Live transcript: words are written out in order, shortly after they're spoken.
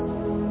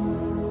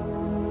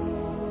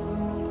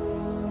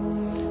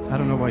I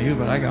don't know about you,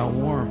 but I got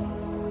warm.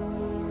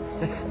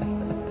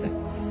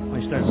 When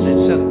he started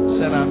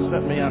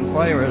set me on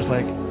fire, I was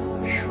like,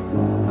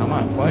 I'm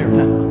on fire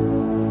now.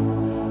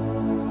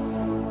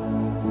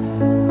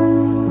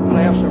 But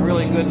I have some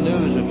really good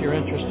news if you're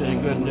interested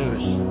in good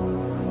news.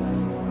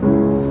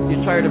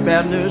 You tired of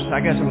bad news? I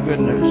got some good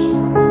news.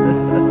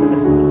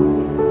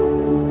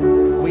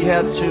 We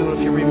had to, if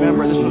you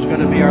remember, this was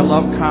going to be our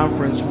Love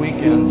Conference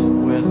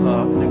weekend with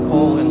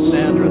Nicole and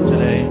Sandra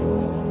today.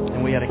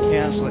 And we had to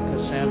cancel it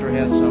because Sandra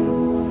had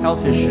some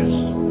health issues.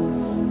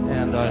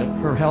 And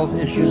her health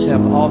issues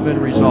have all been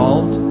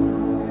resolved.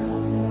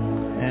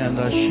 And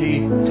she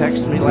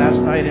texted me last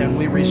night, and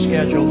we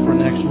rescheduled for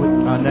next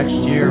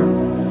year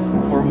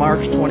for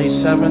March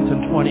 27th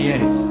and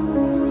 28th.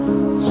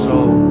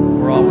 So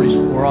we're all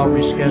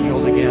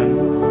rescheduled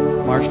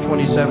again, March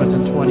 27th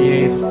and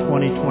 28th,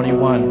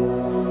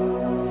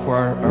 2021, for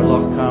our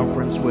Love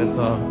Conference with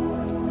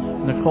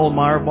Nicole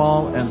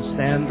Marball and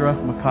Sandra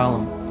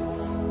McCollum.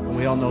 And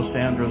we all know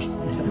Sandra's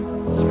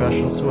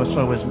special to us,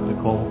 so is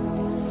Nicole.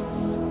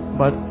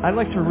 But I'd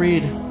like to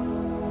read.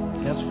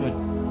 That's good.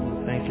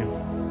 Thank you.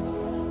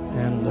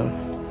 And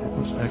that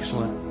was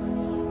excellent.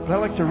 But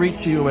I'd like to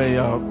read to you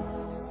a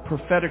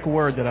prophetic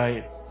word that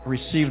I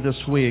received this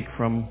week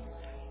from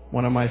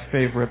one of my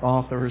favorite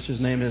authors. His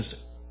name is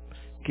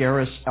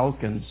Garris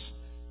Elkins.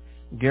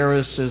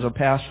 Garris is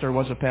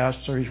was a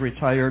pastor. He's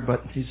retired,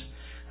 but he's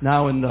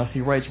now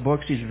he writes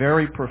books. He's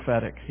very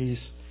prophetic.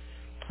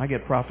 I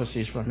get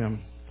prophecies from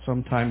him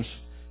sometimes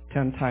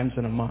 10 times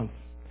in a month.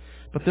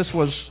 But this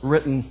was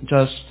written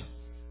just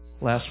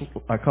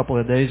a couple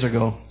of days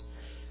ago.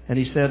 And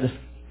he said,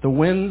 the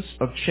winds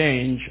of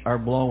change are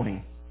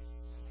blowing.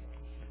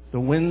 The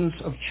winds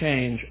of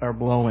change are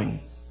blowing.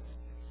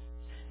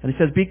 And he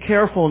says, be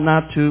careful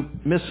not to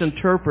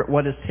misinterpret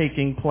what is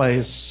taking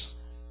place.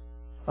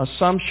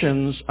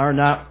 Assumptions are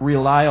not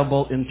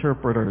reliable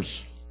interpreters.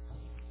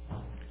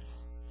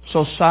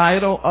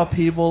 Societal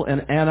upheaval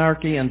and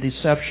anarchy and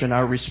deception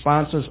are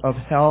responses of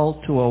hell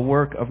to a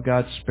work of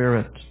God's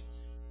Spirit.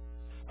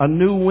 A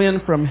new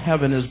wind from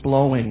heaven is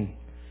blowing,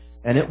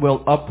 and it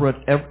will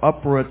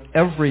uproot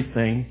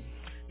everything,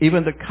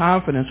 even the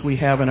confidence we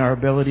have in our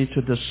ability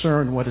to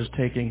discern what is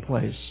taking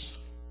place.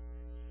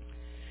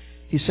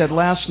 He said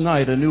last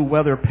night a new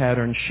weather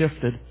pattern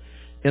shifted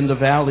in the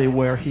valley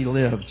where he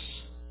lives.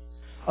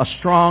 A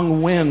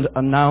strong wind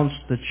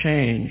announced the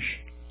change.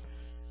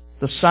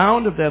 The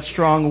sound of that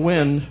strong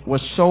wind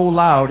was so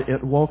loud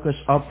it woke us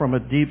up from a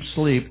deep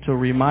sleep to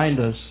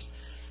remind us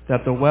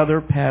that the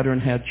weather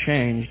pattern had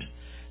changed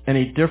and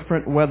a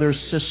different weather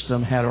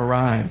system had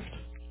arrived.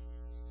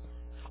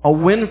 A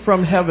wind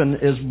from heaven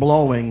is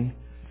blowing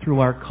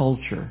through our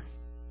culture.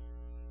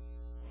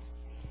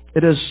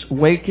 It is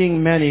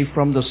waking many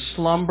from the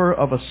slumber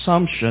of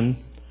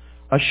assumption.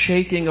 A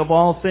shaking of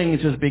all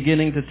things is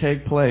beginning to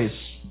take place.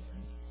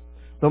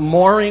 The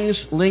moorings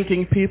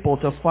linking people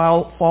to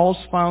false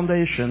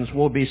foundations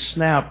will be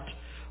snapped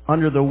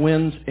under the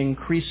wind's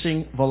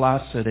increasing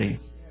velocity.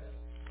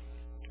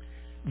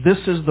 This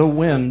is the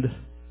wind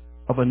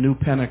of a new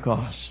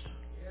Pentecost.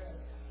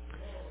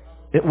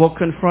 It will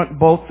confront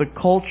both the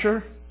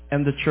culture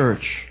and the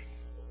church.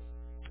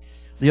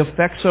 The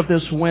effects of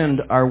this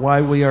wind are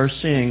why we are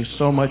seeing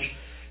so much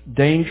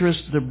dangerous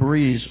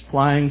debris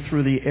flying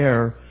through the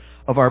air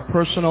of our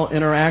personal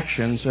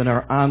interactions and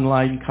our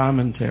online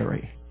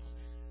commentary.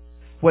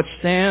 What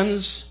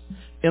stands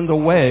in the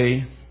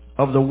way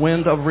of the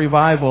wind of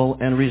revival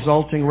and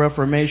resulting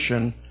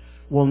reformation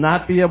will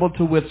not be able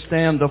to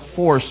withstand the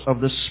force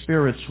of the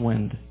Spirit's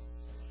wind.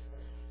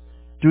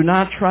 Do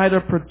not try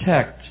to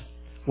protect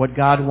what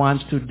God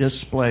wants to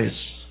displace.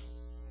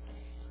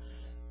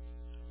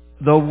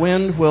 The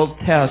wind will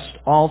test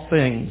all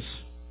things.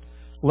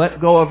 Let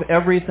go of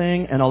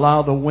everything and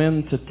allow the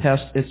wind to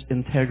test its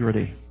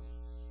integrity.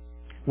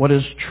 What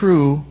is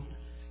true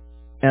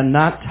and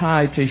not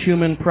tied to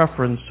human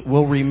preference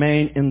will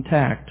remain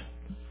intact.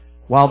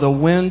 While the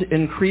wind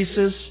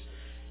increases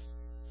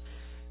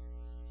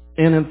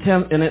in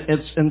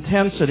its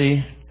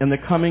intensity in the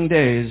coming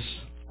days,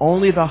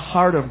 only the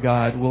heart of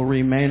God will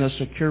remain a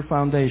secure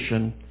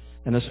foundation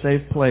and a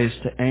safe place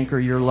to anchor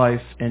your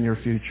life and your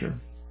future.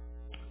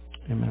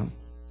 Amen.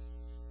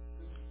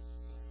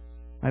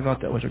 I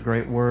thought that was a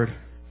great word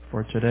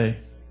for today.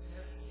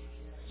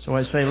 So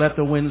I say, let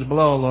the winds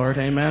blow, Lord.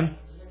 Amen.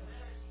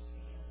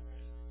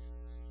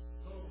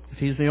 If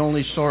He's the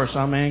only source,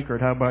 I'm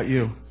anchored. How about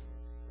you?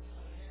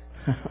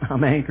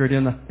 I'm anchored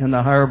in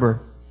the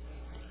harbor.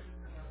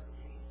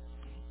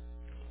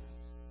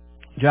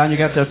 John, you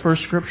got that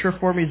first scripture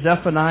for me?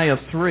 Zephaniah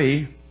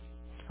 3.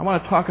 I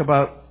want to talk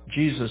about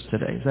Jesus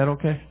today. Is that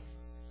okay?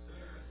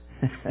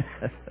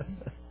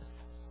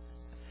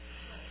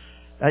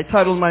 I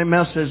titled my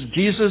message,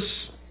 Jesus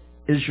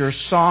is your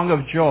song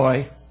of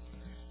joy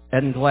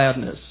and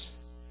gladness.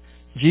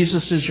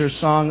 Jesus is your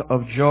song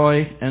of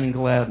joy and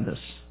gladness.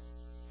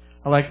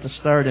 I like to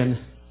start in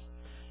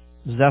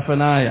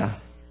Zephaniah.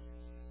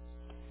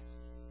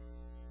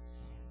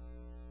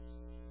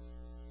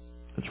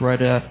 It's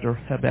right after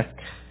Habakkuk.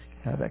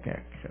 Habakkuk,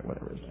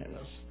 whatever his name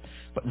is.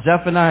 But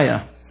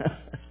Zephaniah,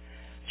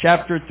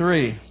 chapter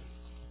 3.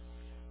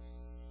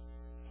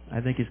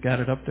 I think he's got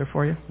it up there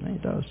for you. Yeah, he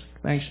does.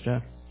 Thanks,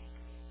 John.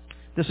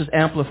 This is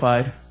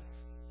amplified,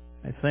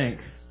 I think.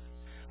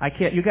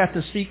 You got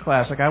the C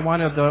classic. I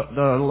wanted the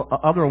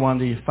other one,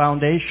 the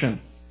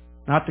foundation,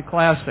 not the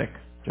classic,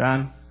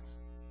 John.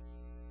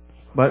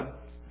 But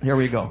here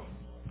we go.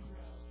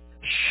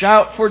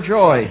 Shout for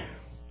joy,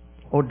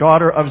 O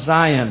daughter of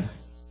Zion.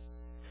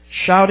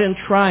 Shout in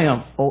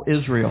triumph, O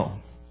Israel.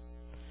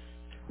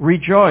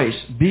 Rejoice,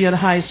 be in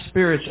high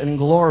spirits and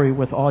glory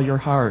with all your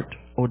heart,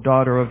 O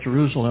daughter of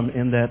Jerusalem,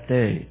 in that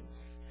day.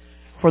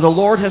 For the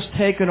Lord has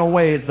taken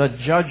away the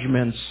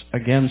judgments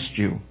against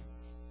you.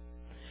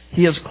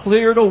 He has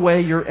cleared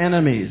away your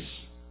enemies.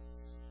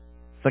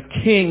 The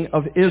King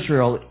of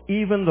Israel,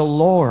 even the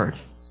Lord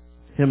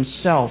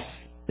himself,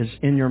 is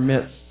in your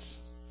midst.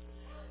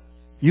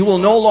 You will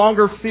no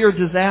longer fear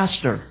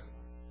disaster.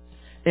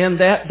 In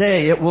that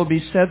day it will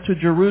be said to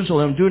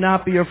Jerusalem, do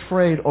not be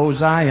afraid, O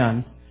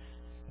Zion.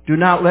 Do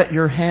not let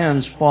your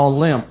hands fall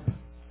limp.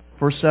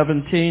 Verse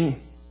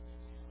 17.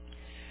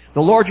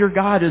 The Lord your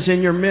God is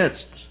in your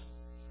midst,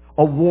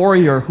 a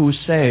warrior who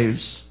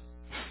saves.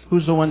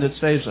 Who's the one that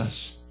saves us?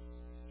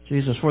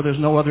 Jesus. For there's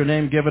no other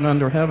name given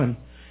under heaven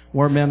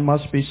where men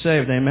must be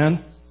saved.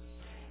 Amen?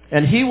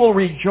 And he will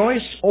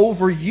rejoice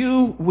over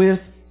you with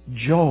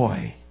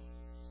joy.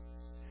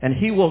 And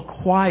he will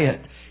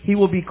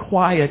be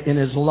quiet in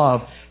his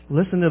love.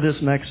 Listen to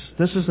this next.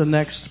 This is the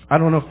next. I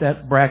don't know if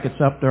that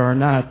bracket's up there or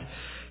not,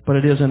 but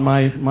it is in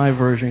my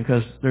version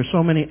because there's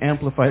so many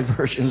amplified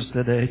versions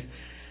today.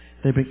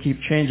 They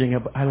keep changing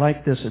it. But I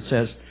like this. It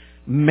says,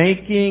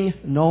 making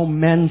no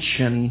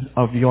mention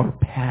of your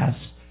past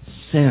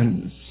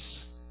sins.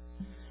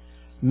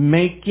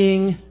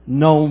 Making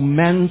no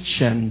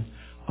mention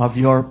of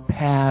your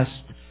past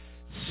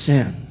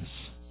sins.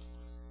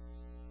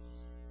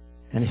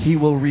 And he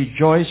will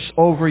rejoice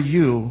over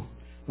you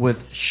with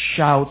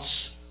shouts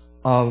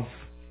of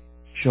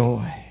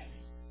joy.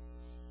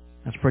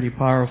 That's pretty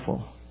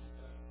powerful.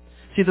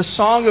 See, the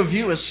song of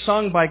you is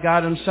sung by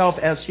God himself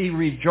as he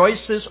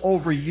rejoices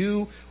over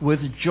you with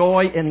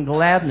joy and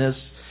gladness.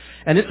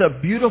 And it's a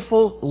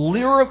beautiful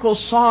lyrical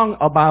song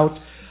about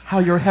how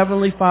your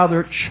Heavenly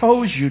Father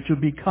chose you to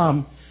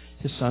become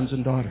his sons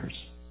and daughters.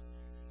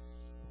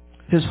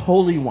 His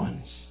holy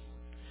ones.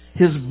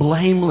 His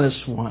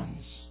blameless ones.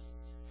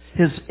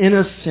 His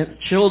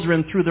innocent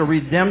children through the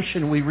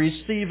redemption we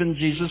receive in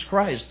Jesus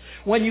Christ.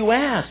 When you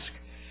ask,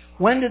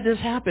 when did this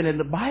happen? And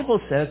the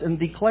Bible says and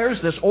declares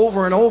this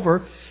over and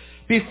over,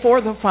 before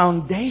the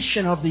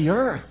foundation of the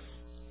earth,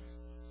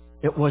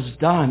 it was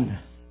done.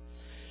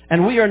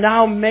 And we are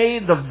now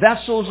made the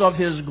vessels of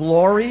his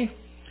glory,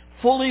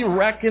 fully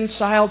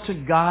reconciled to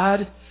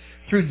God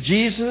through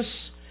Jesus,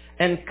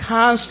 and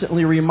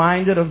constantly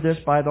reminded of this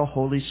by the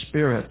Holy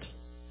Spirit.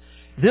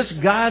 This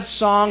God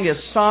song is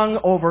sung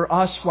over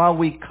us while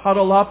we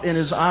cuddle up in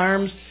his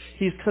arms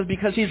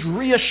because he's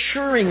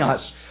reassuring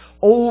us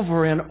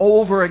over and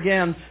over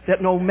again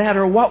that no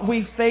matter what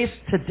we face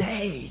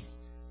today,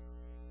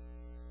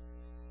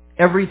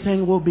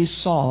 everything will be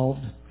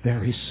solved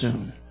very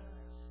soon.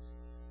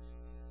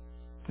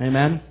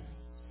 Amen?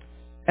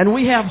 And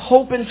we have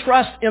hope and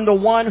trust in the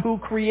one who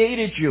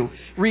created you,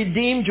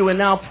 redeemed you, and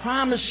now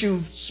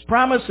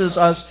promises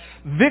us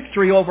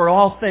victory over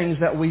all things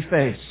that we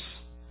face.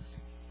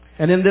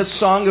 And in this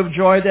song of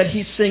joy that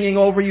he's singing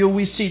over you,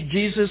 we see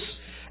Jesus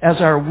as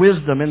our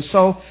wisdom. And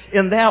so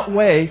in that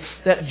way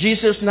that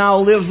Jesus now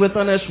lives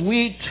within us,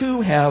 we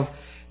too have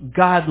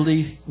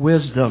godly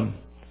wisdom.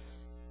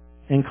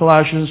 In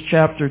Colossians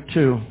chapter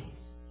 2,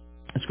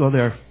 let's go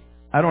there.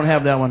 I don't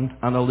have that one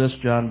on the list,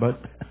 John,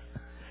 but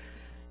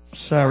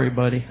sorry,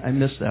 buddy, I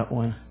missed that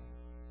one.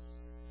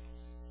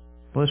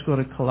 But let's go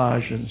to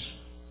Colossians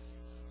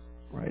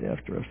right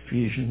after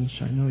Ephesians.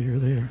 I know you're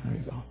there. There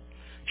you go.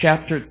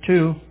 Chapter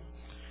 2,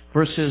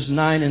 verses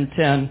 9 and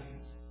 10.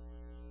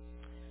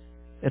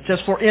 It says,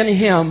 for in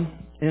him,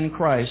 in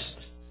Christ,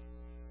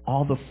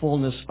 all the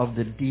fullness of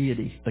the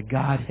deity, the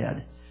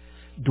Godhead,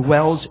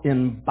 dwells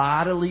in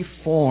bodily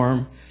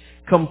form,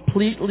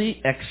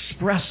 completely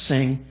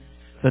expressing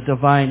the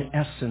divine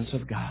essence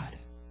of God.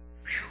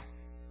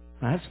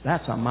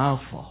 That's a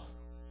mouthful.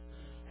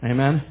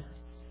 Amen?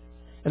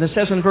 And it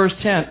says in verse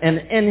 10, and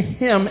in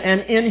him,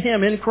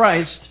 in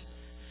Christ,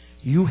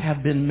 you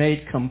have been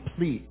made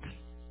complete,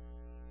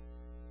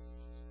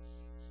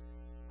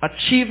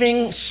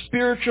 achieving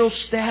spiritual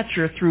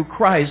stature through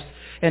Christ,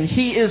 and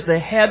he is the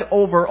head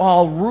over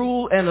all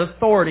rule and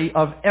authority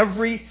of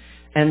every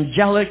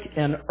angelic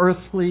and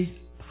earthly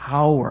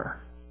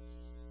power.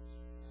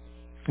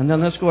 And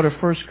then let's go to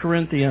 1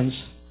 Corinthians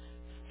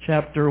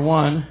chapter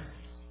 1.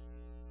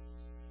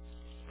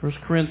 1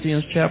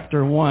 Corinthians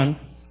chapter 1,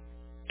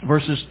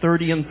 verses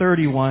 30 and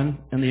 31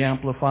 in the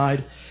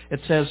Amplified. It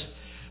says,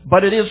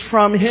 but it is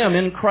from him,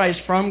 in Christ,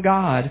 from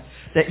God,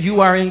 that you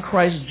are in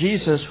Christ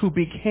Jesus, who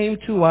became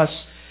to us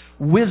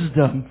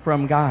wisdom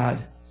from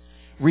God,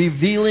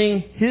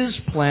 revealing his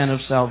plan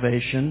of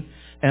salvation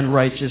and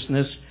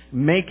righteousness,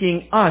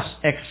 making us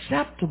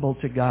acceptable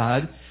to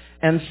God,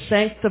 and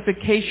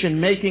sanctification,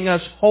 making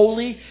us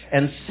holy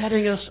and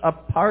setting us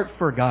apart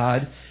for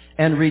God,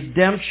 and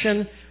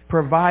redemption,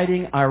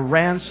 providing our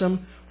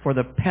ransom for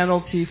the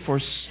penalty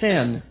for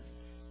sin.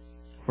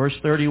 Verse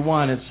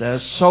 31, it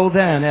says, so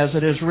then, as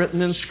it is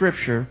written in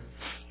Scripture,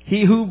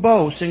 he who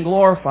boasts and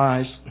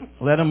glorifies,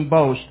 let him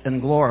boast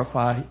and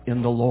glorify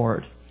in the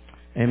Lord.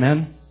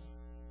 Amen?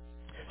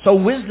 So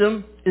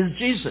wisdom is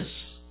Jesus.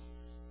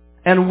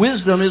 And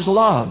wisdom is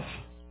love.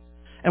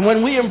 And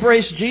when we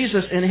embrace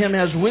Jesus in Him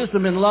as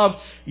wisdom and love,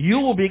 you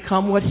will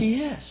become what He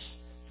is.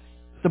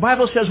 The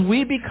Bible says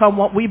we become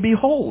what we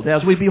behold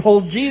as we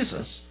behold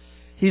Jesus.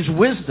 He's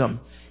wisdom.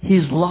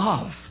 He's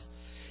love.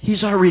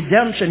 He's our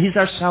redemption. He's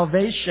our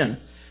salvation.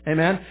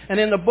 Amen? And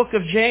in the book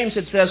of James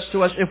it says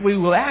to us, if we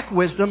lack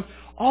wisdom,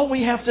 all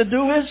we have to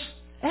do is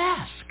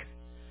ask.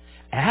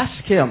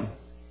 Ask Him.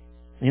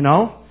 You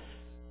know?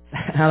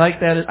 I like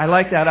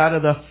that out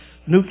of the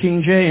New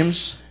King James.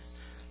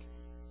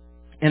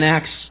 In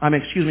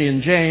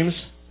James.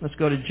 Let's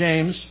go to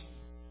James.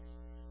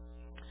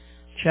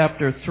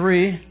 Chapter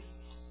 3.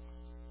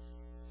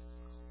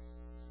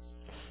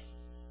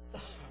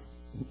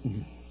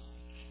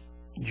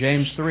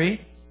 James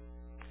 3,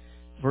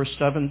 verse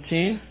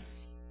 17.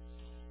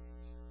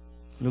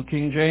 New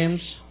King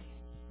James.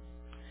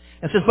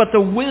 It says, but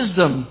the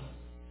wisdom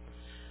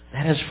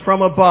that is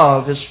from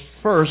above is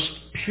first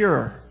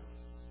pure,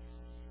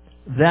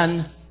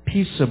 then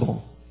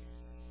peaceable,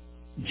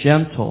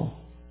 gentle,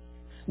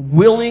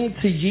 willing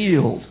to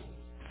yield,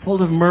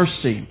 full of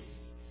mercy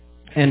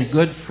and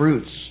good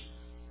fruits,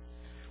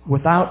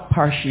 without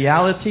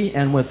partiality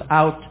and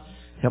without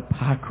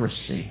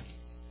hypocrisy.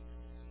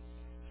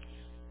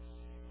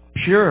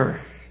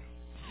 Pure,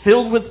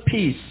 filled with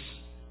peace,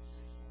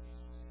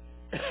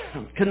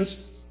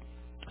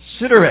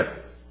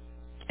 considerate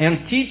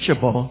and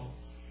teachable,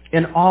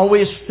 and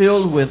always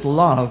filled with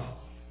love,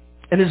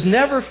 and is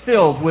never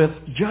filled with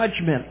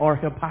judgment or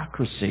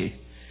hypocrisy.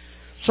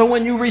 So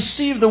when you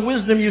receive the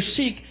wisdom you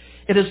seek,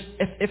 it is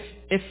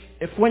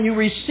if when you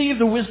receive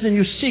the wisdom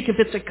you seek, if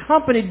it's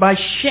accompanied by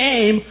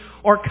shame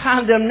or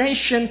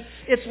condemnation,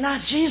 it's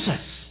not Jesus.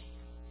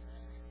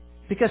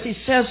 Because He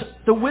says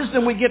the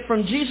wisdom we get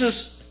from Jesus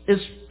is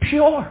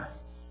pure,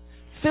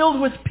 filled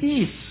with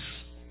peace,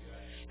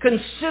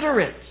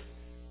 considerate,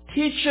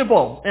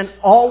 teachable, and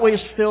always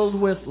filled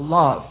with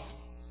love.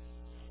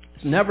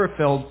 It's never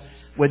filled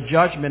with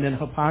judgment and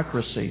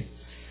hypocrisy.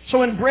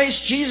 So embrace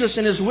Jesus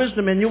in His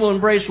wisdom, and you will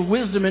embrace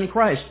wisdom in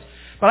Christ.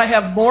 But I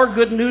have more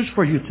good news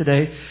for you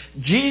today.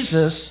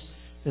 Jesus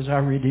is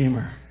our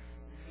Redeemer.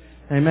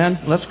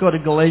 Amen? Let's go to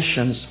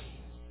Galatians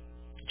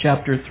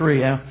chapter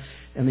 3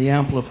 in the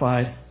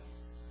Amplified.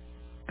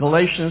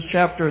 Galatians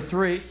chapter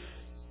 3.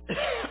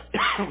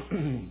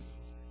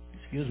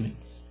 Excuse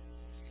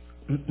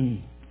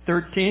me.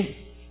 13.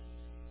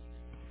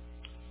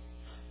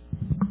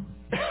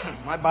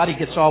 My body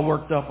gets all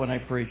worked up when I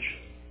preach.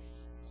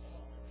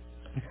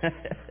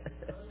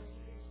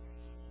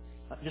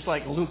 Just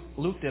like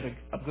Luke did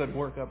a good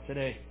workup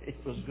today. It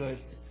was good.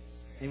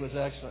 He was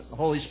excellent. The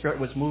Holy Spirit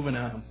was moving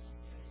on him.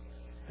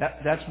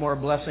 That's more a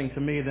blessing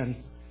to me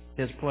than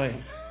his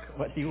playing.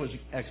 But he was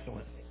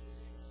excellent.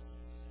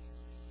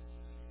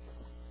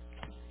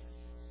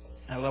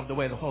 I love the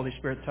way the Holy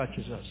Spirit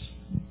touches us.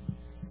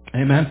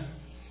 Amen.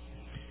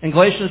 In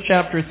Galatians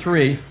chapter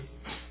 3,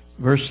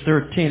 verse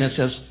 13, it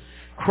says,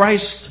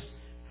 Christ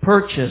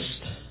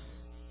purchased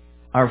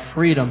our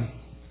freedom.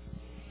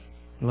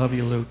 Love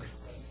you, Luke.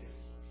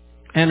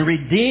 And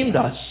redeemed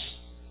us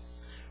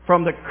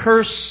from the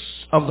curse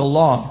of the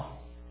law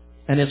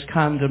and its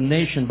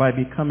condemnation by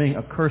becoming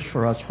a curse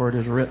for us, for it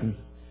is written,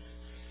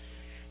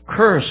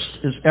 cursed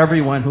is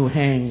everyone who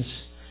hangs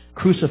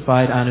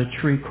crucified on a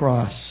tree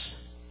cross.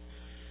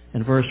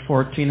 In verse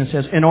 14 it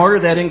says, in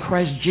order that in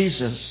Christ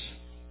Jesus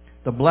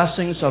the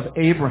blessings of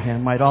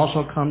Abraham might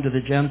also come to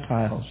the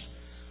Gentiles,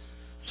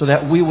 so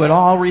that we would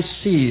all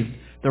receive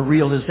the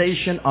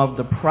realization of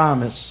the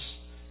promise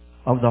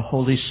of the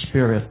Holy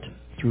Spirit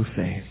through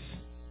faith.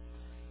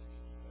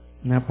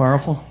 Isn't that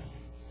powerful?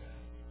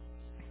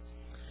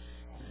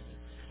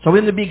 So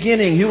in the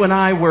beginning, you and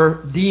I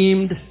were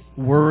deemed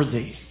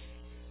worthy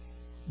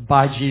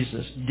by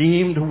Jesus.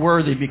 Deemed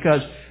worthy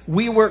because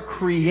we were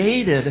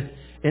created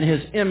in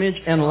His image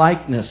and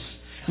likeness.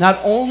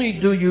 Not only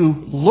do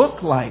you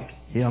look like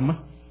Him,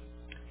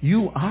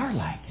 you are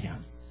like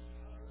Him.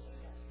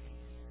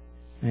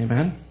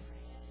 Amen?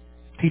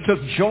 He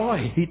took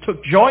joy. He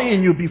took joy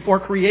in you before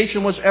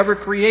creation was ever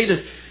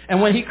created.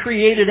 And when He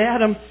created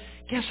Adam,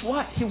 guess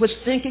what? He was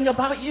thinking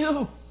about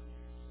you.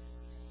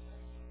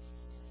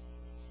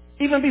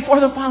 Even before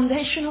the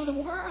foundation of the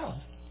world.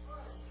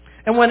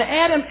 And when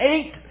Adam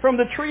ate from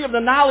the tree of the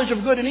knowledge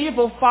of good and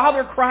evil,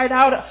 Father cried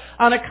out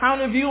on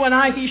account of you and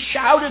I. He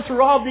shouted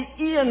through all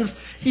the eons.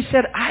 He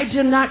said, I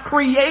did not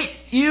create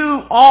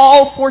you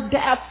all for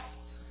death.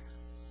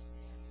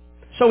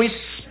 So he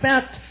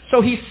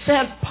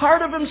sent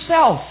part of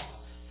Himself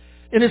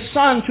in His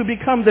Son to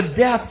become the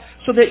death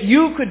so that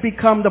you could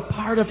become the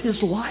part of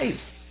His life.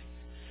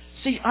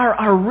 See,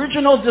 our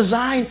original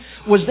design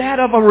was that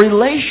of a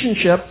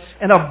relationship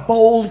and a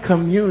bold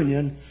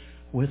communion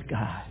with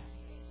God.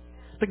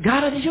 The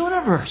God of the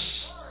universe.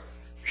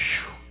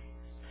 Whew.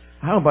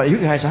 I don't know about you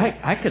guys.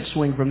 I could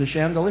swing from the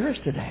chandeliers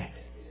today.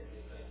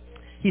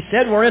 He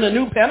said we're in a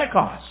new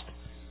Pentecost.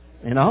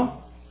 You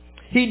know?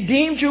 He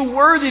deemed you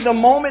worthy the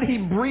moment He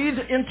breathed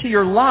into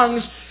your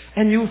lungs,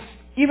 and you,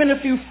 even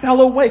if you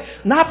fell away,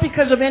 not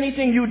because of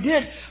anything you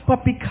did,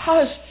 but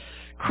because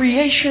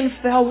creation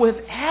fell with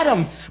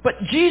Adam. But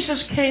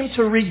Jesus came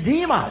to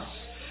redeem us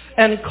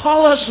and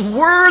call us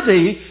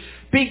worthy,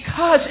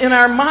 because in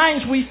our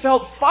minds we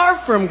felt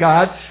far from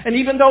God, and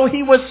even though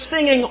He was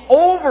singing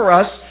over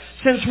us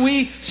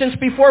since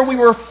before we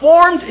were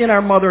formed in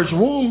our mother's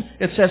womb,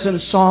 it says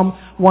in Psalm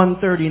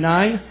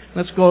 139.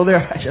 Let's go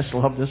there. I just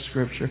love this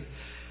scripture.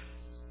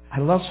 I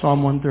love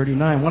Psalm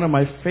 139, one of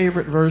my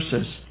favorite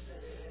verses.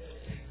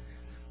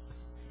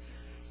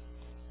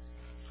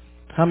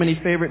 How many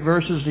favorite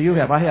verses do you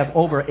have? I have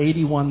over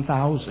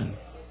 81,000.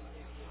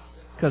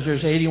 Because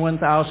there's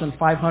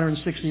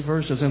 81,560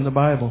 verses in the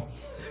Bible.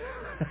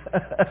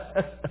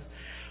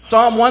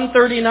 Psalm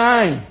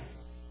 139,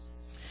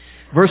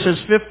 verses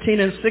 15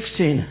 and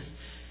 16.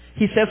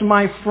 He says,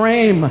 my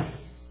frame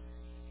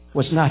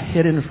was not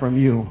hidden from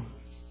you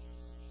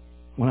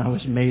when I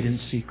was made in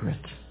secret,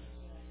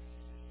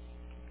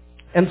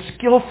 and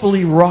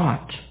skillfully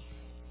wrought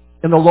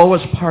in the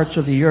lowest parts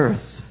of the earth.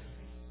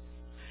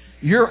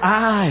 Your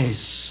eyes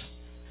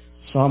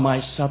saw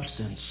my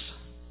substance,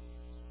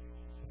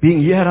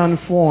 being yet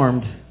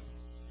unformed.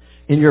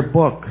 In your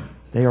book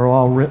they are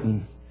all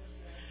written,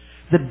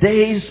 the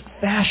days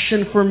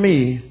fashioned for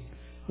me,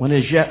 when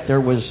as yet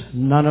there was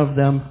none of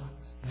them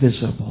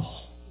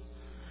visible.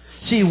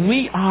 See,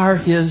 we are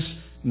His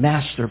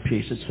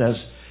masterpiece. It says,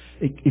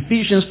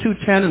 Ephesians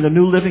 2:10 in the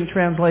New Living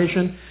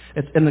Translation.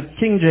 In the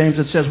King James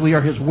it says we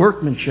are His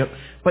workmanship.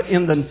 But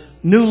in the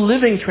New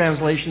Living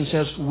Translation it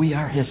says we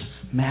are His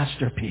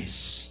masterpiece.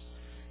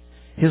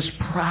 His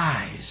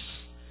prize.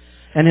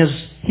 And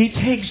He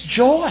takes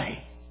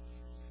joy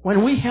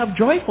when we have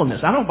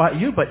joyfulness. I don't know about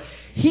you, but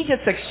He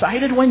gets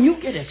excited when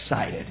you get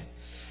excited.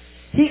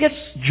 He gets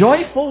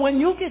joyful when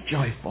you get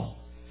joyful.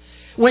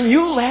 When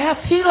you laugh,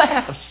 He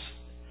laughs.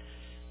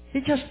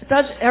 He just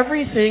does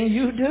everything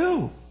you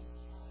do.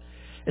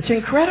 It's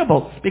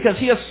incredible, because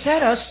He has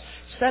set us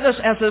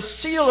as a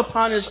seal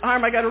upon His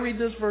arm. I got to read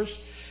this verse.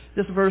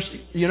 This verse,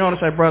 you notice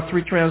I brought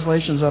 3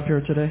 translations up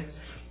here today.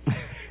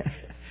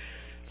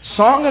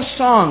 Song of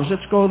Songs.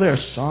 Let's go there.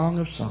 Song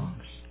of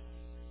Songs.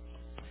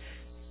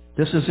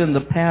 This is in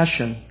the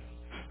Passion.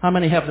 How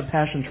many have the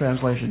Passion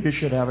Translation? You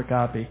should have a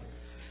copy.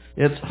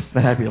 It's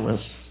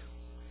fabulous.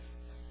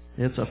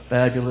 It's a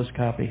fabulous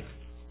copy.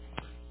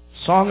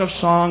 Song of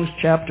Songs,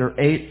 chapter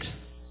 8,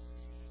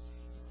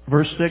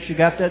 verse 6. You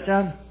got that,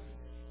 John?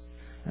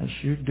 Yes,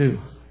 you do.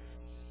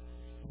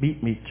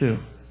 Beat me, too.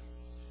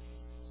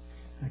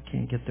 I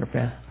can't get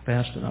there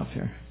fast enough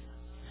here.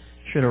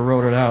 Should have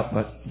wrote it out,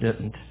 but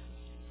didn't.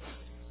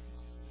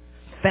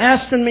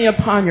 Fasten me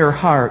upon your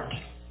heart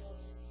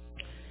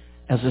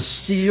as a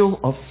seal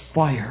of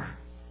fire.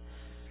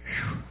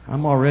 Whew,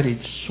 I'm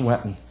already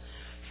sweating.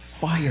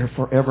 Fire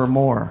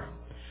forevermore.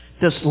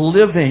 This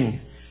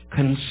living,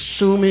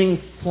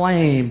 consuming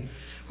flame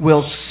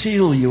will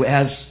seal you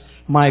as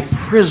my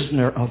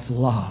prisoner of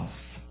love.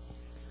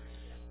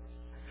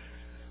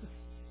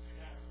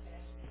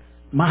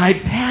 My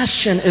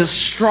passion is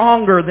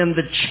stronger than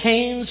the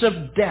chains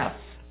of death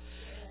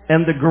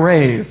and the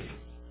grave,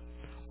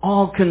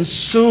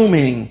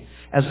 all-consuming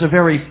as the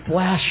very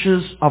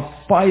flashes of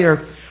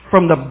fire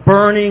from the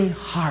burning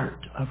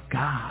heart of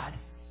God.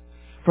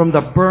 From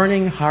the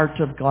burning heart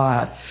of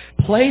God.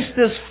 Place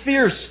this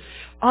fierce,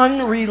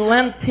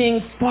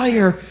 unrelenting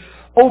fire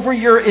over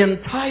your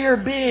entire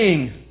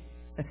being.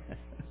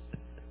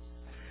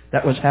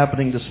 That was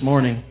happening this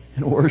morning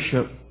in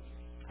worship.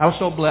 I was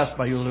so blessed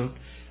by you, Luke.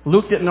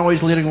 Luke didn't know he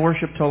was leading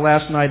worship till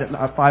last night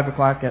at 5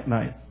 o'clock at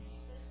night.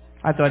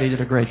 I thought he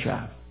did a great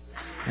job.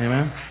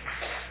 Amen.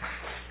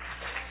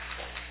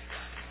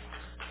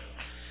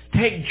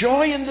 Take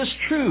joy in this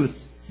truth.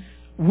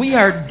 We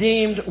are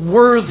deemed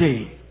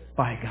worthy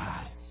by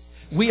God.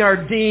 We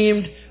are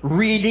deemed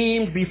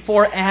redeemed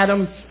before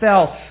Adam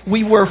fell.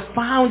 We were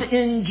found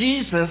in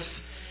Jesus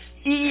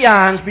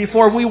eons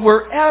before we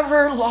were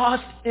ever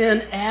lost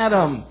in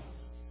Adam.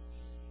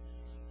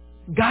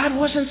 God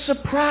wasn't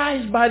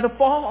surprised by the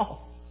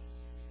fall.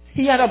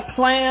 He had a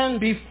plan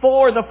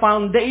before the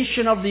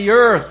foundation of the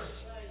earth.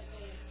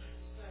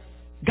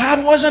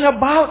 God wasn't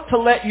about to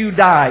let you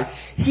die.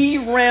 He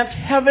rent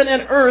heaven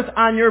and earth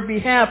on your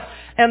behalf.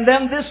 And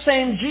then this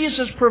same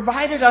Jesus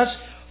provided us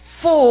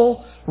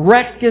full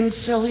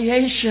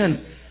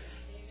reconciliation.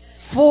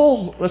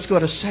 Let's go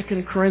to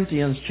 2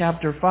 Corinthians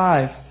chapter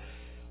 5.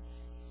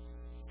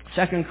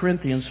 2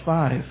 Corinthians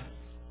 5.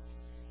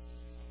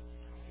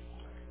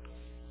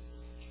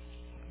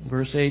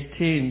 Verse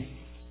 18.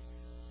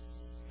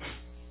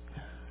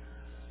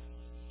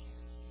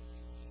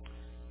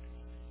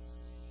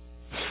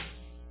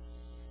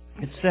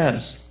 It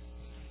says,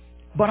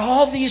 but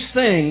all these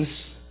things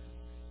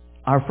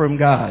are from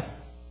God,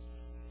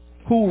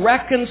 who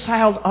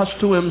reconciled us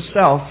to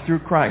himself through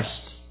Christ,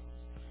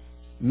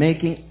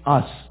 making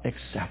us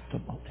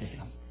acceptable to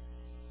him,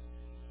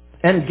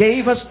 and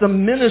gave us the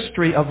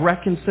ministry of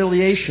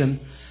reconciliation,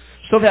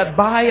 so that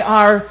by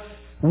our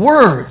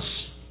words,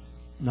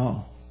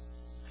 no,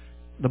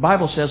 the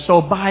Bible says,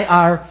 so by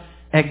our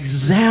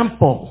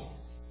example,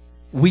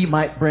 we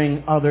might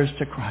bring others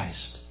to Christ.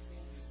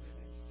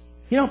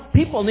 You know,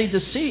 people need to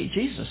see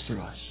Jesus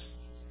through us.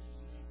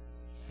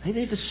 They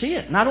need to see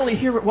it. Not only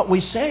hear what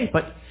we say,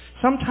 but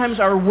sometimes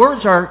our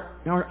words are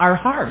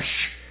harsh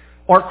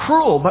or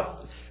cruel,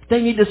 but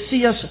they need to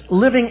see us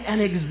living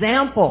an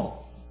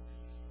example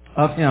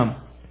of him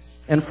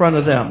in front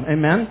of them.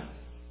 Amen?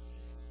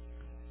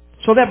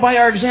 So that by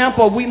our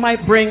example, we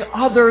might bring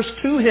others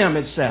to him,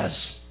 it says.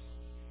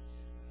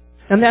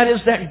 And that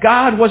is that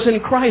God was in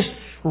Christ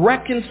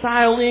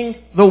reconciling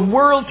the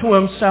world to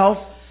himself,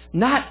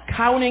 not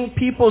counting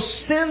people's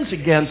sins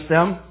against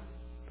them,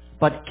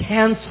 but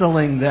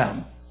canceling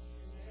them.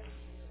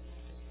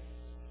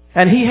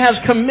 And he has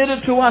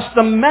committed to us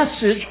the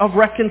message of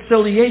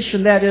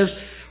reconciliation, that is,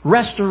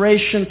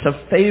 restoration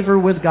to favor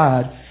with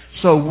God.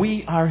 So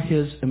we are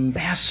his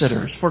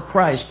ambassadors for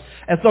Christ,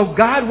 as though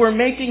God were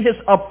making his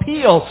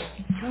appeal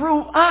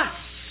through us.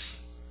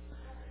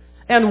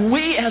 And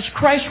we, as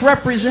Christ's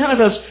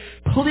representatives,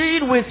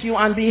 plead with you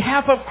on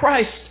behalf of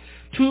Christ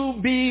to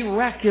be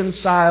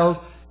reconciled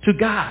to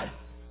God.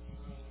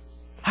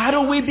 How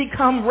do we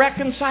become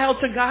reconciled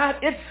to God?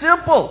 It's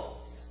simple.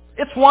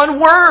 It's one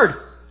word.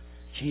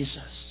 Jesus.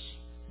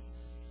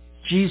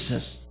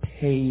 Jesus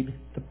paid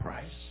the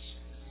price.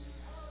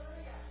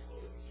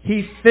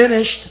 He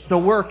finished the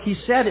work. He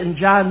said in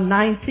John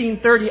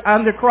 19:30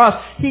 on the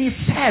cross, he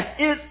said,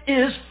 it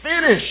is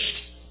finished.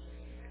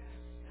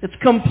 It's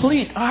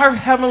complete. Our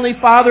Heavenly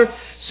Father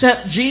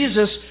sent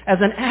Jesus as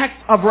an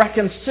act of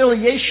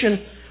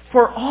reconciliation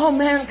for all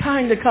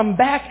mankind to come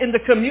back into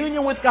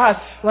communion with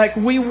God like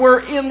we were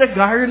in the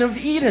Garden of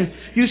Eden.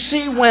 You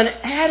see, when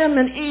Adam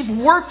and Eve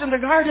worked in the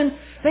garden,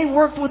 they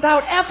worked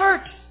without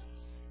effort.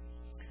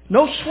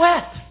 No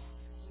sweat.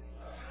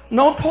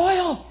 No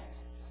toil.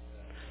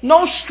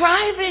 No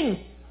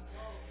striving.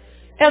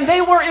 And they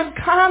were in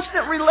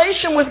constant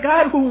relation with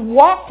God, who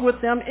walked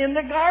with them in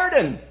the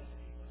garden.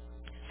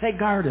 Say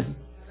garden.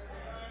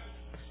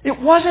 It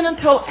wasn't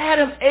until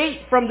Adam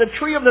ate from the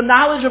tree of the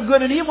knowledge of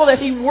good and evil that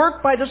he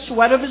worked by the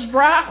sweat of his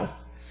brow.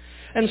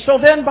 And so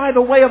then, by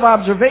the way of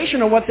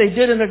observation of what they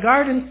did in the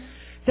garden,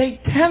 they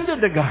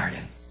tended the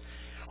garden.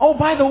 Oh,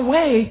 by the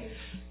way,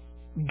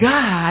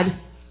 God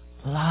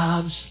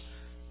loves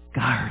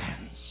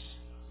gardens.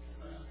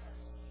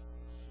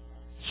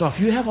 So if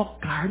you have a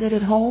garden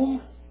at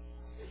home,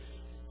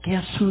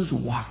 guess who's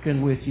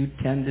walking with you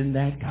tending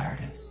that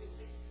garden?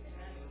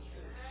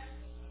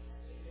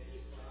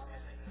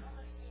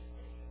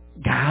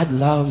 God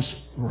loves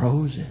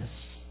roses.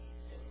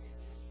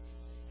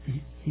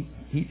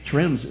 He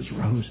trims his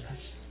roses.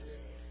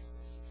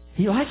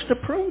 He likes to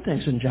prune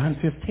things. In John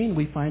 15,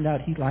 we find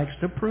out he likes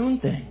to prune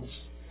things.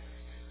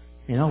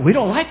 You know, we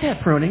don't like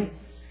that pruning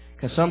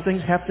because some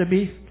things have to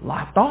be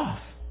lopped off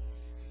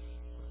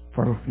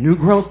for new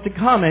growth to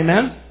come.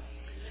 Amen?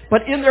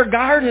 But in their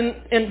garden,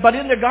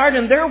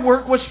 their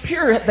work was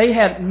pure. They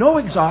had no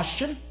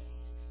exhaustion,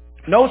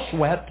 no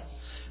sweat,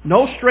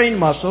 no strained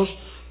muscles.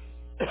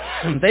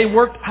 They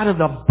worked out of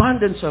the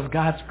abundance of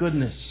God's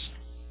goodness.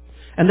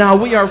 And now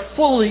we are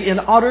fully and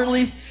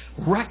utterly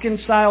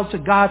reconciled to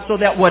God, so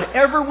that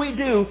whatever we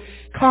do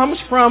comes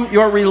from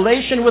your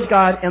relation with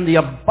God and the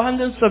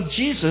abundance of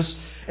Jesus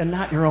and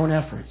not your own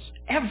efforts.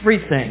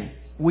 Everything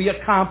we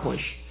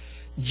accomplish,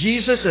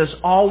 Jesus is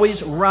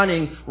always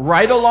running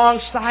right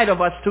alongside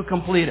of us to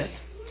complete it.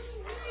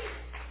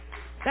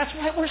 That's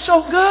why we're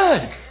so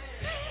good.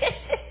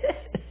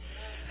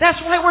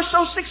 That's why we're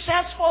so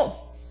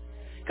successful.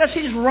 Because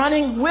he's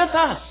running with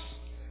us,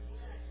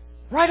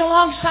 right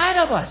alongside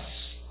of us,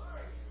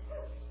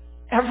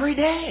 every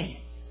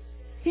day.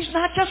 He's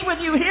not just with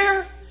you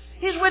here.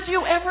 He's with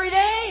you every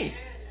day.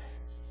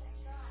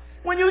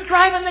 When you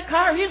drive in the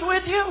car, he's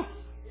with you.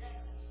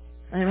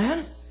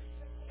 Amen?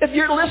 If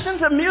you're listening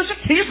to music,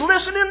 he's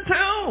listening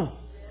too.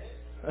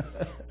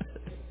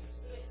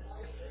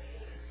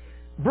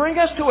 Bring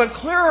us to a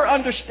clearer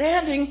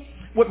understanding.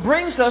 What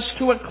brings us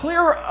to a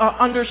clearer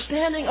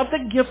understanding of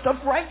the gift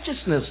of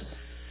righteousness.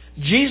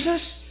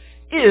 Jesus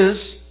is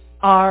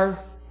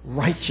our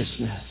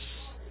righteousness.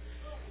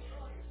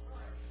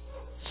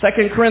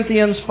 2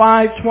 Corinthians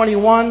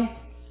 5:21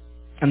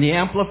 and the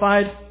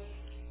Amplified,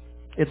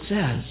 it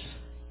says,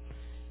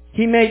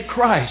 he made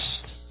Christ,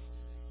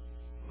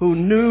 who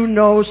knew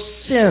no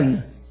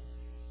sin,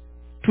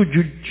 to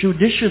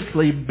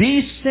judiciously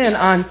be sin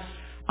on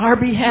our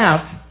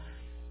behalf,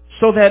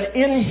 so that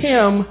in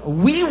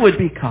him we would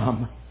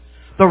become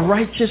the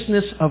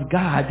righteousness of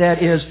God.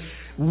 That is,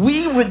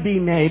 we would be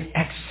made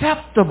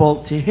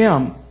acceptable to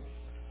him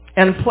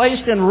and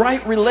placed in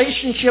right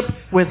relationship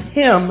with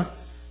him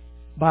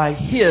by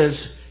his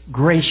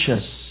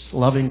gracious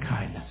loving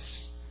kindness.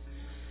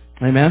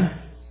 Amen?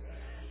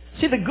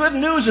 See, the good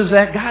news is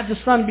that God the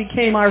Son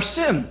became our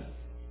sin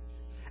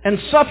and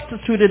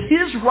substituted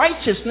His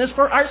righteousness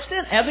for our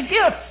sin as a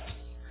gift.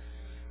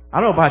 I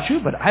don't know about you,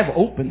 but I've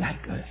opened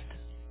that gift.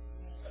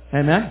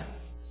 Amen?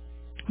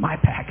 My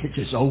package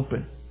is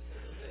open.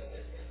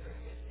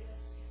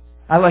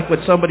 I like what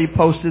somebody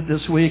posted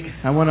this week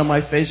on one of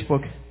my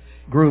Facebook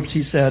groups.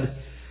 He said,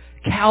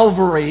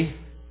 Calvary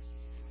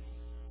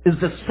is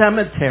the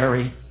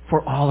cemetery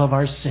for all of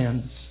our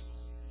sins.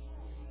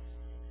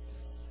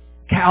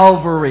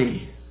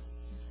 Calvary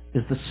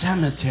is the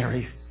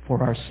cemetery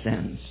for our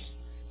sins.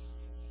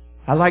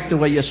 I like the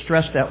way you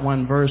stressed that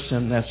one verse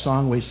in that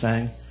song we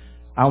sang.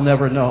 I'll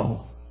never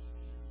know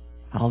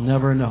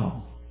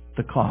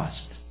the cost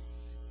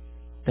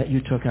that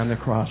you took on the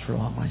cross for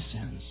all my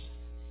sins.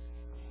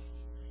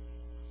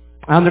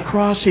 On the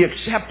cross, He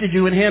accepted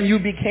you. In Him, you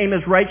became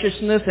His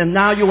righteousness, and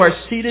now you are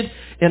seated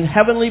in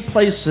heavenly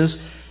places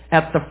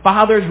at the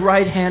Father's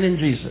right hand in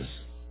Jesus.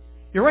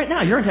 You're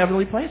in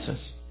heavenly places.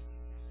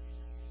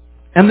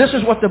 And this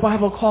is what the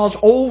Bible calls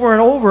over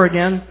and over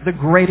again the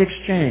great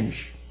exchange.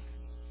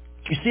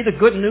 You see, the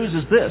good news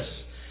is this.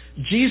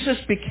 Jesus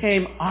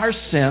became our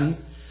sin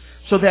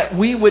so that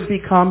we would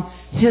become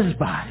His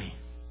body.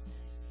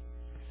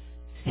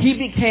 He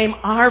became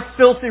our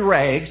filthy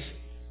rags,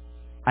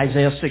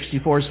 Isaiah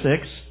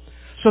 64:6,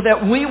 so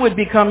that we would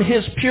become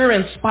His pure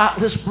and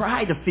spotless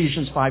bride,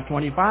 Ephesians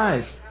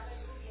 5:25.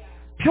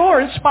 Pure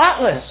and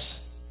spotless.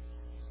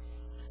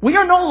 We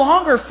are no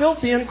longer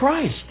filthy in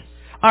Christ.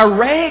 Our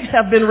rags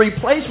have been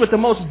replaced with the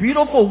most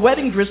beautiful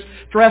wedding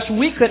dress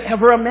we could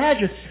ever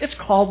imagine. It's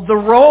called the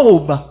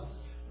robe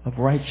of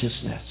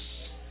righteousness.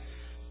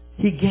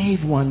 He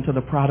gave one to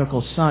the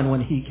prodigal son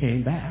when he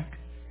came back.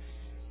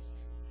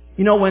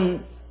 You know,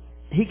 when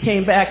he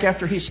came back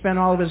after he spent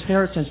all of his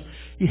inheritance,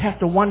 you have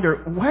to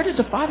wonder, where did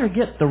the father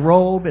get the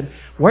robe? And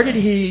where did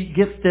he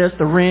get this,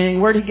 the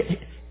ring? Where did he get...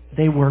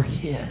 They were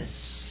his.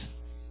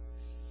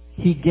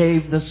 He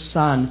gave the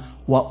son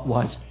what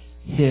was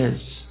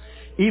his.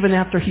 Even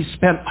after he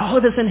spent all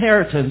of his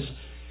inheritance,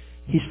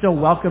 he still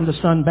welcomed the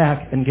son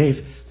back and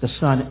gave the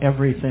son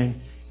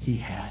everything he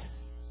had.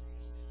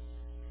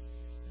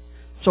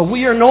 So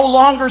we are no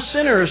longer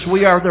sinners.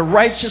 We are the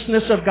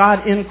righteousness of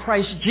God in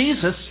Christ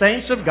Jesus,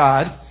 saints of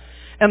God.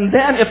 And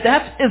then, if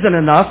that isn't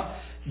enough,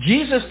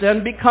 Jesus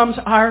then becomes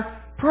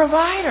our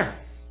provider.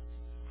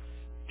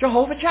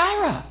 Jehovah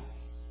Jireh.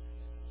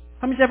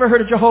 How many's ever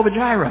heard of Jehovah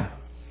Jireh?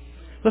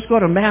 Let's go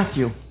to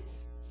Matthew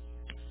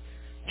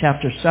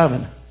chapter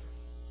 7.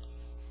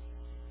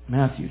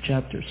 Matthew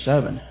chapter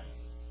 7.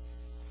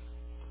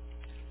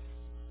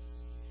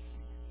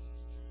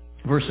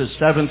 Verses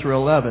 7 through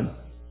 11.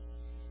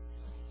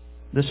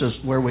 This is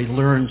where we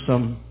learn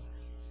some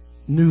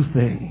new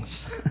things.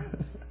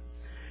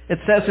 It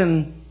says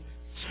in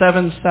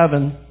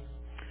 7:7,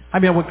 I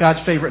mean what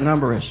God's favorite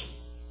number is.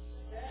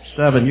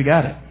 7, you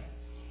got it.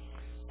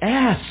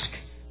 Ask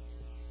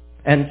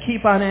and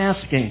keep on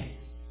asking,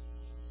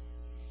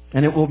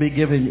 and it will be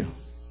given you.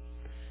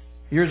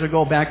 Years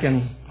ago, back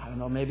in, I don't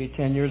know, maybe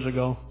 10 years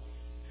ago,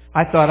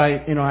 I thought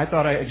I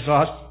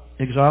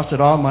exhausted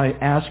all my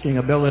asking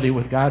ability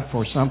with God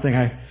for something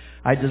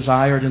I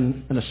desired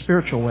in a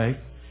spiritual way.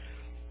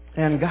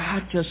 And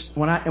God just,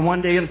 and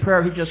one day in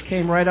prayer, He just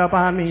came right up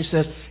on me. He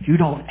says, "You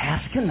don't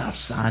ask enough,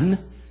 son."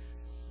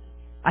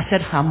 I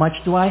said, "How much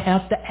do I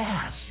have to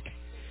ask?"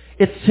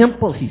 "It's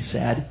simple," He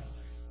said.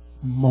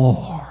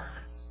 "More.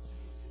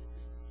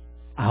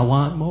 I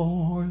want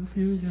more of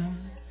you, God.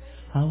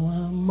 I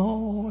want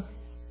more."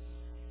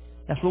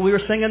 That's what we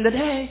were singing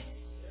today.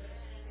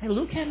 Hey,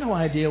 Luke had no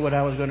idea what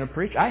I was going to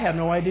preach. I had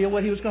no idea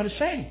what he was going to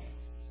say.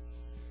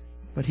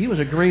 But he was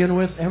agreeing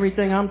with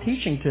everything I'm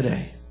teaching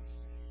today.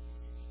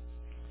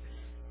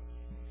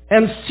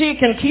 And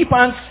seek and keep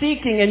on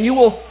seeking, and you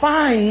will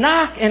find.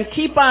 Knock and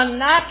keep on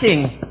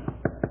knocking.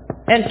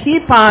 And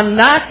keep on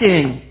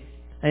knocking.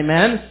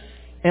 Amen?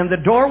 And the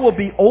door will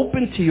be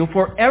open to you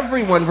for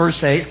everyone,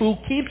 verse 8, who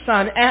keeps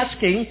on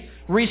asking,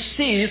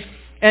 receives,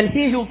 and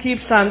he who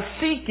keeps on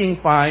seeking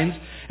finds,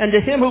 and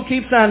to him who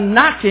keeps on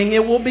knocking,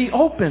 it will be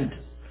opened.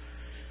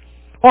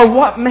 Or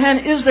what man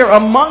is there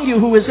among you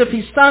who, as if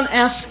his son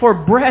asks for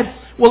bread,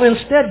 will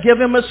instead give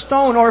him a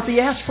stone? Or if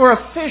he asks for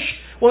a fish,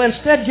 will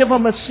instead give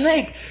him a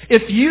snake?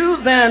 If you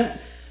then,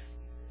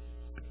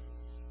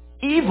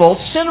 evil,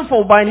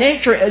 sinful by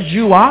nature as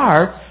you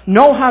are,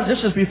 know how, this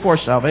is before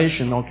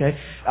salvation, okay?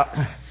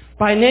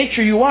 By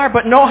nature you are,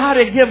 but know how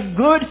to give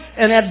good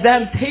and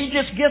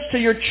advantageous gifts to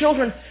your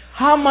children,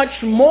 how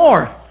much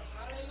more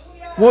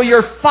will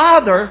your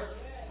Father,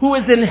 who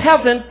is in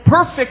heaven,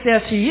 perfect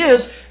as He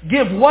is,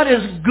 give what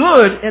is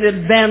good and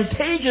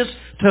advantageous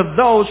to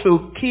those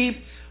who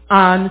keep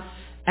on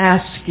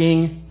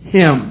asking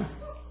Him?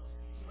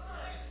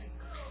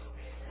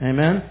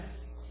 Amen?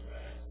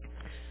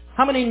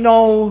 How many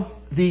know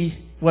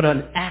what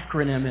an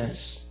acronym is?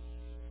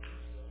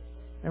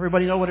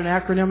 Everybody know what an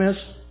acronym is?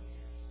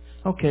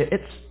 Okay,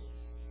 it's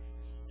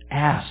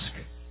ASK.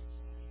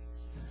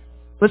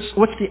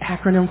 What's the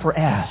acronym for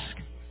ASK?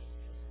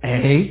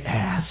 A,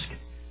 ask.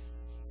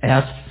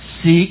 S,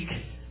 seek.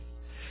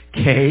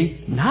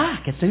 K,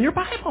 knock. It's in your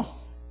Bible.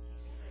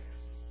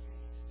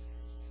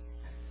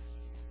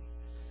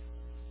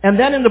 And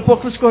then in the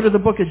book, let's go to the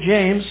book of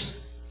James.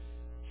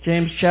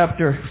 James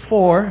chapter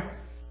 4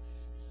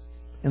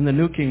 in the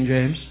New King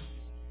James.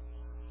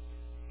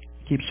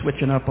 Keep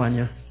switching up on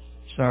you.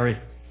 Sorry.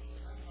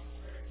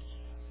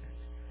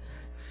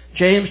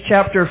 James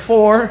chapter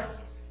 4,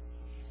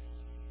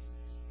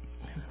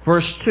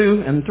 verse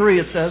 2 and 3,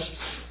 it says,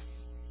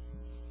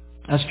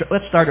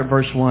 let's start at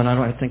verse 1.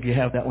 I think you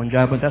have that one,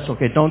 John, but that's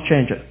okay. Don't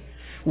change it.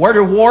 Where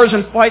do wars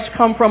and fights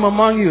come from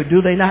among you?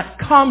 Do they not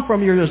come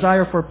from your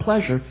desire for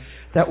pleasure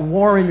that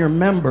war in your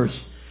members?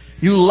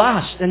 You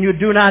lust and you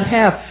do not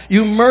have.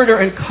 You murder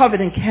and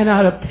covet and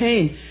cannot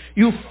obtain.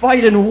 You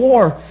fight in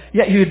war,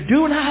 yet you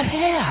do not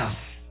have,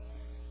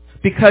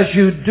 because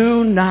you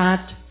do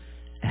not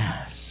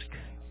ask.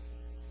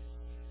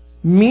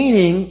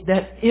 Meaning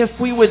that if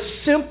we would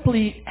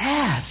simply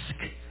ask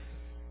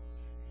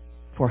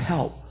for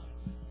help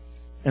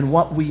and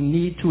what we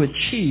need to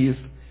achieve,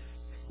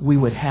 we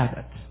would have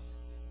it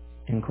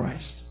in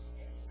Christ.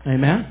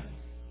 Amen?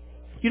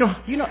 You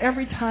know,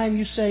 every time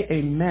you say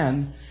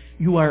amen,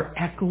 you are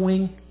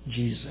echoing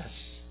Jesus.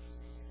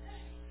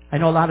 I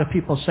know a lot of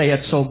people say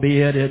it, so be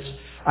it. It's,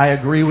 I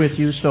agree with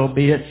you, so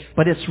be it.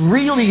 But it's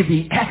really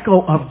the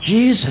echo of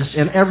Jesus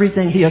and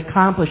everything He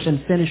accomplished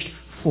and finished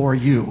for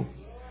you.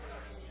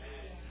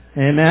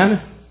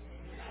 Amen?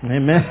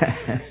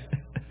 Amen.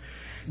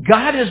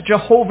 God is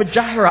Jehovah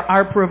Jireh,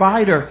 our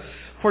provider.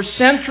 For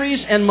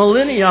centuries and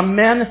millennia,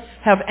 men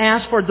have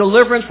asked for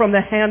deliverance from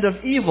the hand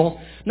of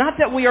evil. Not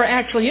that we are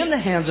actually in the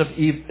hands of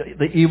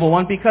the evil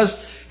one, because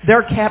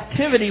their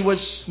captivity was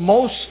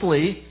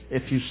mostly,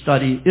 if you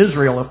study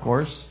Israel, of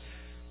course,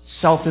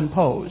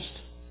 self-imposed.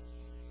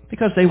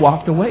 Because they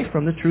walked away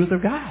from the truth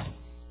of God.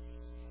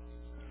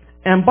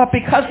 But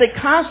because they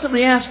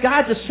constantly asked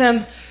God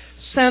to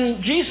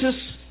send Jesus,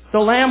 the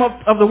Lamb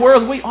of the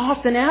world, we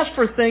often ask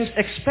for things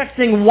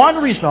expecting one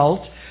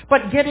result,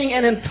 but getting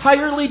an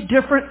entirely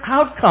different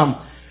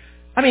outcome.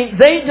 I mean,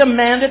 they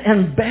demanded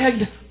and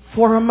begged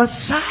for a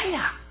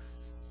Messiah,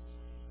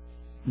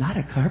 not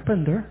a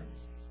carpenter.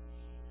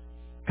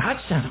 God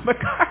sent them a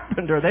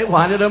carpenter. They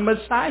wanted a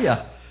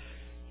Messiah.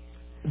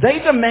 They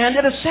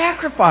demanded a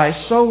sacrifice,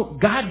 so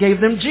God gave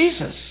them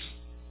Jesus.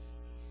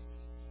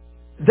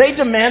 They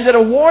demanded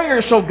a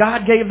warrior, so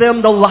God gave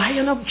them the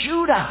Lion of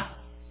Judah.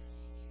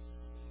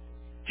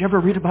 Did you ever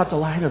read about the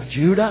Lion of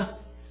Judah?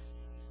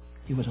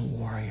 He was a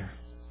warrior.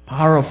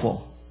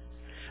 Powerful.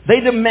 They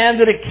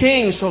demanded a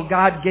king, so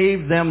God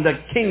gave them the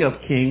King of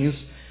Kings.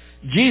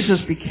 Jesus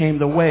became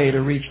the way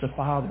to reach the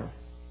Father.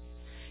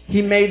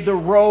 He made the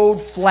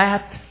road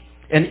flat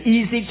and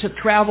easy to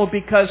travel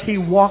because He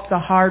walked the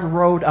hard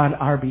road on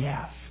our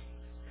behalf.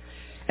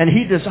 And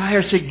He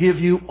desires to give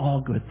you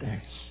all good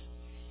things.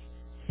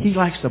 He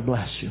likes to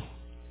bless you.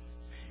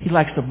 He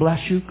likes to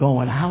bless you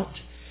going out.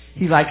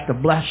 He likes to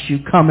bless you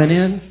coming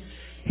in.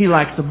 He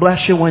likes to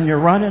bless you when you're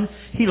running.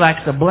 He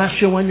likes to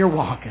bless you when you're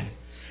walking.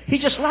 He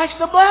just likes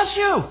to bless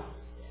you.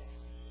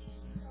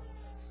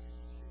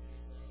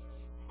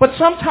 But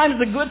sometimes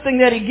the good thing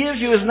that He gives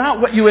you is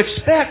not what you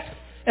expect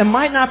and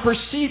might not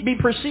be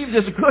perceived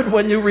as good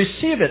when you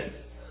receive it.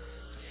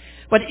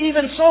 But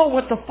even so,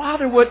 what the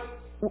Father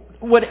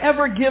would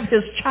ever give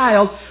His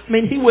child, I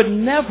mean, He would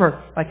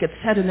never, like it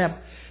said in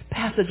that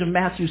passage of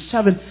Matthew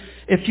 7,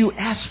 if you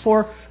ask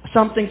for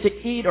something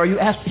to eat or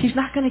He's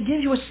not going to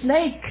give you a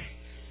snake.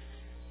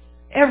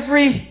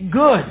 Every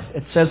good,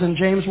 it says in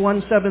James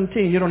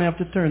 1:17, you don't have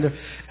to turn there.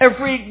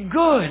 Every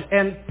good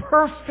and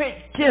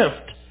perfect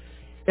gift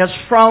is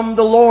from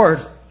the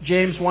Lord.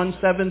 James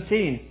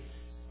 1:17.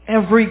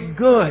 Every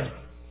good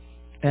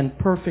and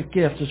perfect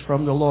gift is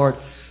from the Lord,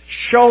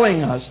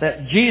 showing us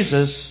that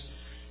Jesus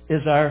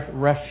is our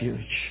refuge.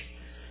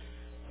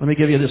 Let me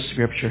give you this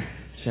scripture.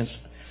 Since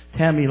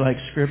Tammy likes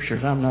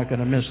scriptures, I'm not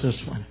going to miss this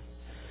one.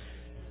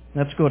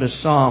 Let's go to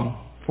Psalm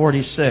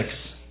 46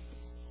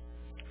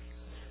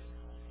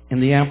 in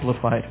the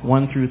Amplified,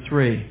 1 through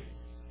 3.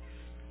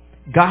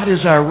 God is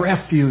our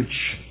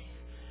refuge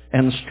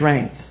and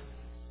strength,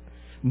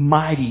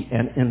 mighty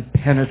and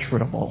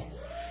impenetrable,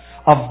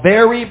 a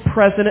very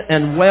present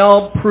and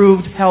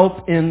well-proved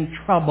help in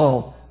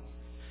trouble.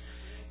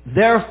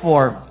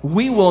 Therefore,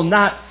 we will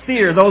not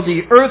fear, though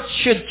the earth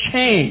should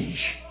change,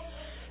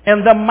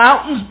 and the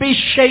mountains be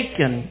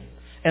shaken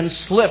and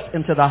slip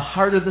into the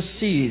heart of the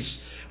seas,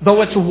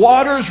 though its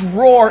waters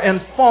roar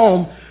and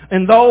foam,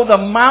 and though the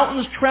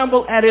mountains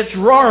tremble at its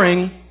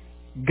roaring.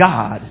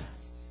 God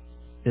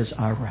is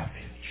our refuge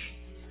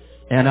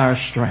and our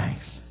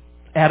strength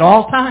at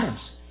all times.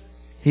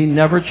 He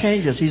never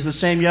changes. He's the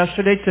same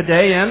yesterday,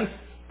 today, and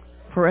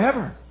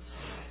forever.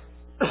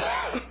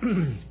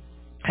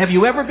 Have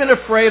you ever been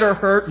afraid or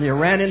hurt and you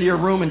ran into your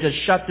room and just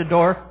shut the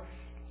door?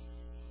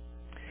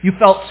 You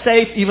felt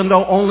safe even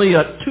though only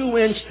a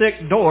 2-inch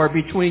thick door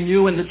between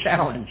you and the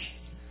challenge.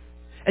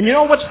 And you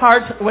know what's a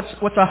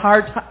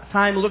hard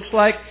time looks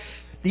like?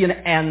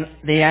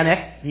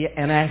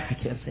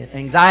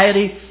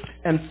 anxiety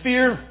and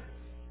fear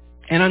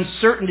and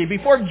uncertainty.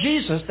 Before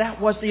Jesus,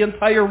 that was the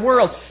entire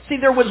world. See,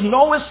 there was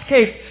no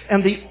escape,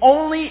 and the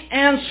only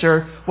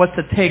answer was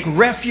to take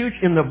refuge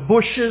in the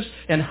bushes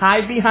and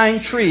hide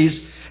behind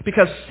trees,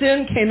 because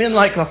sin came in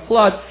like a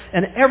flood,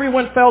 and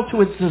everyone fell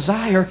to its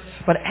desire.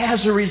 But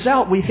as a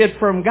result, we hid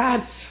from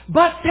God.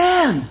 But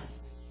then,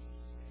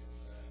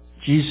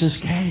 Jesus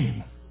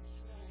came.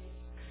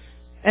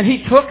 And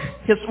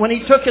when he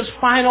took his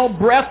final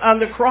breath on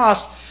the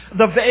cross,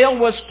 the veil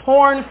was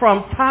torn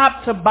from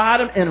top to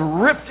bottom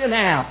and ripped in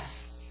half.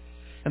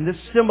 And this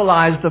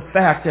symbolized the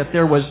fact that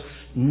there was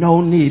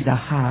no need to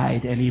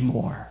hide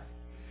anymore.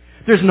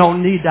 There's no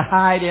need to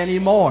hide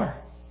anymore.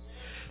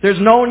 There's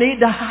no need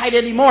to hide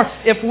anymore.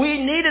 If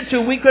we needed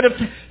to, we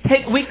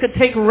could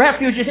take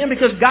refuge in him,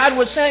 because God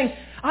was saying,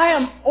 I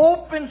am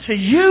open to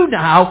you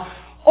now.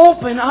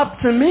 Open up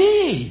to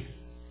me.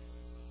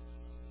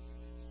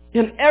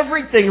 In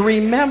everything,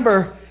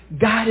 remember,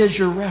 God is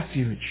your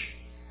refuge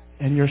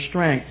and your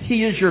strength.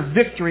 He is your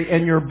victory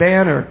and your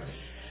banner.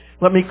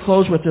 Let me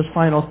close with this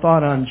final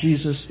thought on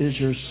Jesus is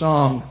your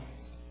song.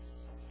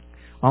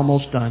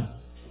 Almost done.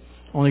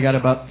 Only got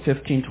about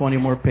 15, 20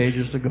 more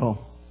pages to go.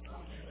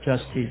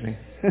 Just teasing.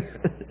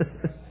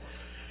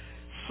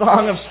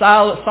 Song of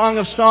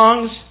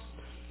Songs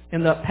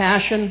in the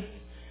Passion.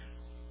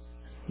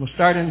 We'll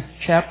start in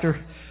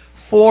chapter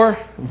 4,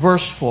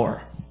 verse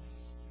 4.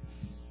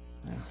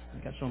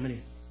 I got so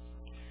many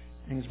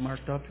things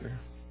marked up here.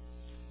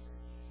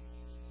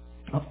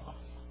 Oh,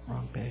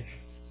 wrong page.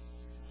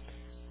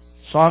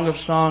 Song of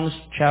Songs,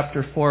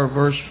 chapter 4,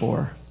 verse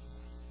 4.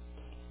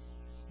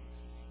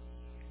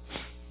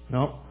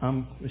 No,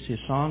 we see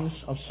Songs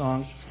of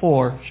Songs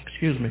 4,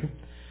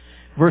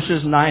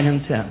 verses 9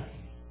 and 10.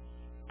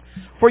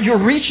 For you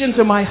reach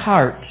into my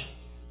heart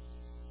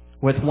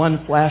with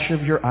one flash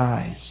of your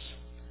eyes.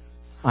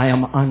 I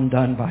am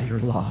undone by your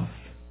love.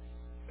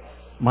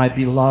 My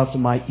beloved,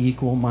 my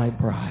equal, my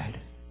bride.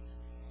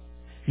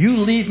 You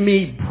leave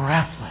me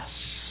breathless.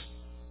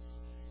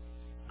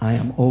 I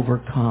am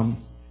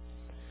overcome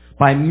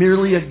by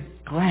merely a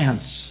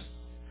glance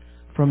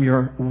from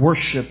your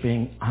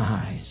worshiping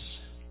eyes.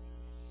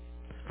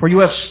 For you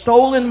have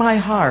stolen my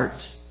heart.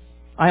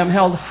 I am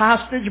held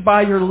hostage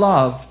by your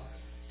love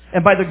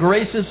and by the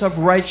graces of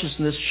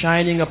righteousness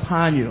shining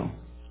upon you.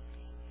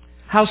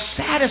 How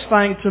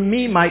satisfying to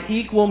me, my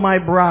equal, my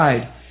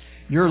bride.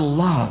 Your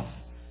love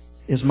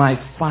is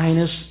my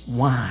finest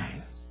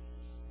wine,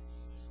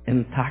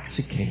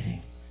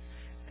 intoxicating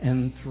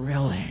and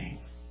thrilling.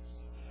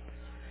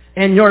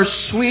 And your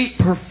sweet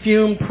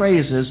perfumed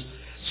praises,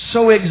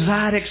 so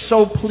exotic,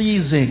 so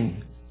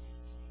pleasing.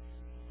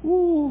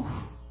 Ooh,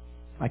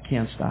 I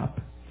can't stop.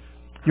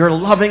 Your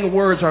loving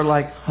words are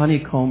like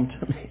honeycomb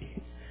to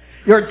me.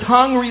 Your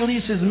tongue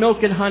releases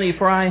milk and honey,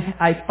 for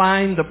I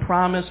find the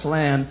promised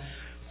land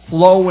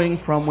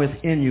flowing from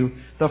within you.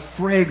 The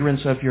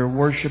fragrance of your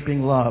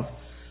worshiping love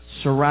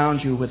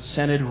surrounds you with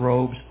scented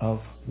robes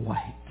of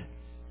white.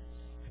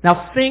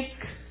 Now think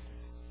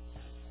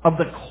of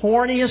the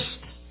corniest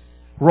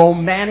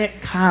romantic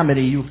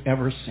comedy you've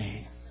ever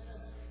seen.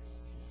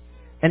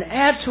 And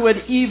add to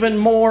it even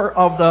more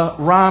of the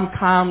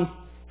rom-com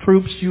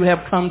troops you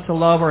have come to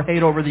love or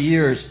hate over the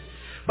years.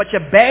 But you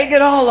bag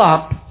it all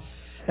up,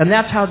 and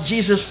that's how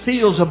Jesus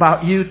feels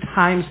about you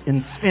times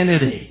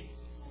infinity.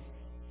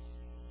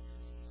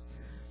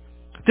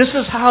 This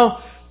is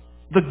how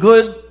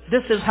good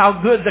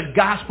the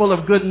gospel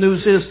of good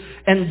news is.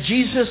 And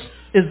Jesus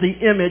is the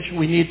image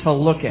we need to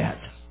look at.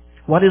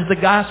 What is the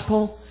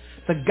gospel?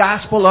 The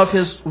gospel of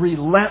his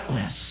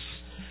relentless,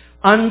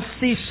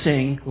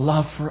 unceasing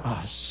love for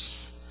us.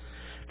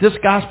 This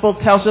gospel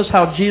tells us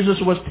how Jesus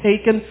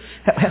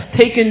has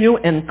taken you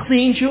and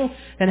cleaned you,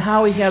 and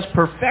how he has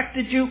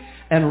perfected you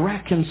and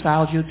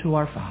reconciled you to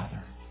our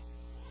Father.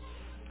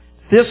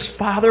 This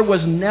Father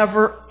was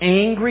never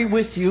angry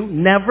with you.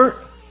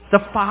 Never. The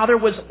Father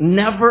was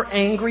never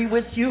angry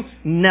with you.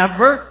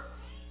 Never.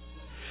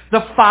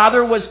 The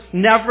Father was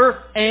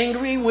never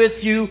angry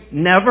with you.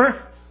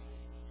 Never.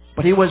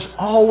 But he was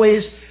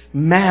always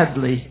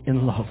madly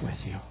in love with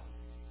you.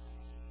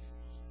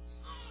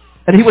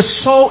 And he was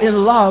so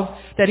in love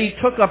that he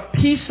took a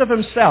piece of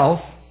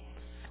himself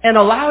and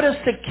allowed us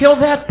to kill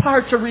that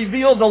part to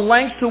reveal the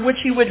lengths to which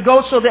he would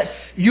go, so that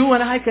you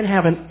and I can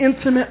have an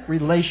intimate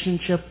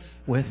relationship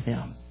with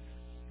him.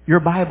 Your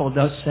Bible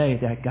does say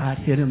that God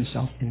hid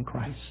himself in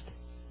Christ,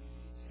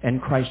 and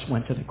Christ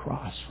went to the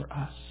cross for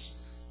us.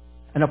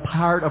 And a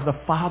part of the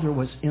Father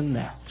was in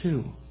that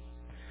too.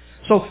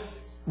 So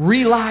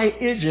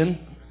religion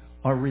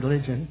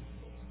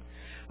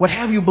would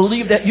have you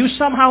believe that you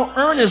somehow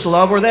earn his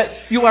love, or that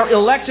you are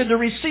elected to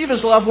receive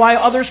his love while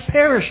others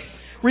perish.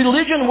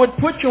 Religion would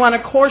put you on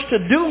a course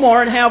to do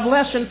more and have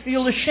less and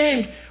feel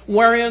ashamed,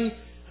 wherein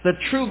the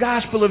true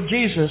gospel of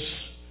Jesus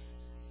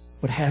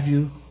would have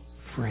you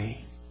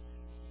free,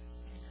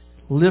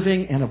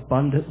 living an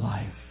abundant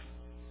life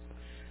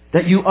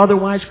that you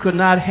otherwise could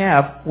not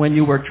have when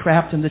you were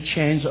trapped in the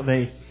chains of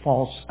a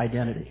false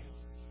identity.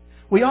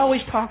 We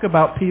always talk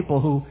about people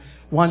who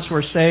once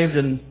were saved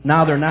and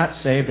now they're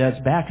not saved as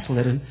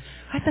backslidden.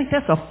 I think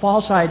that's a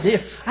false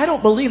idea. I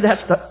don't believe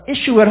that's the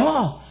issue at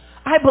all.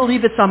 I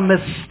believe it's a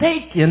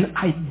mistaken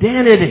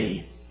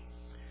identity.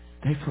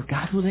 They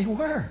forgot who they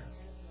were.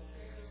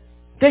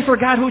 They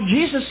forgot who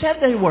Jesus said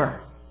they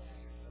were.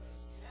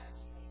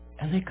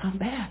 And they come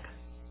back.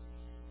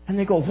 And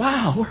they go,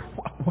 wow,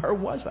 where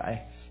was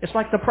I? It's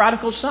like the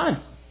prodigal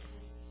son.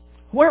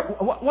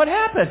 What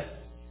happened?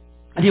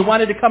 And he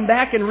wanted to come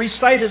back and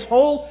recite his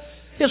whole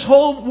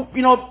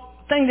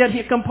thing that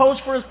he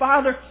composed for his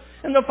father.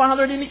 And the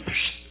father didn't.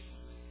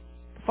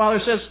 The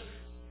father says,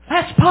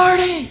 let's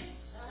party.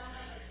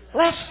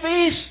 Let's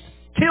feast.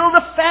 Kill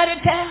the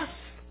fatted calf.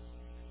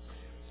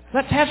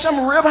 Let's have some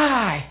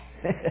ribeye.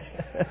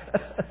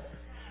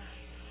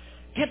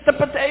 Get the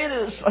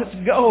potatoes. Let's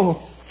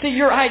go. See,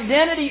 your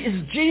identity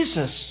is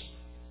Jesus,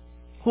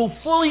 who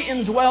fully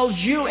indwells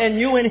you and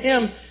you in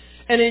him.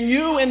 And in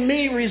you and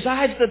me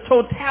resides the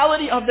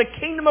totality of the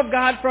kingdom of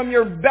God. From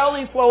your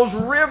belly flows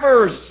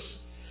rivers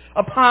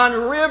upon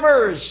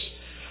rivers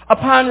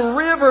upon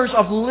rivers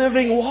of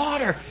living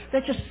water.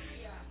 That just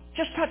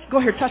touch. Go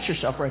here, touch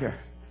yourself right here.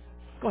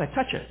 Go ahead,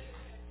 touch it.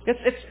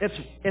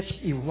 It's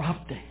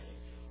erupting.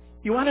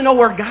 You want to know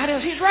where God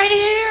is? He's right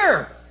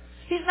here.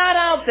 He's not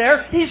out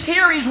there. He's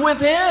here. He's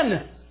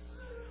within.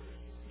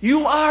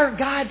 You are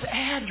God's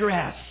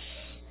address.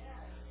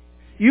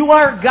 You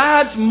are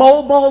God's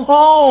mobile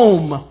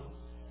home.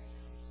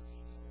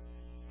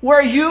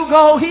 Where you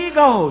go, he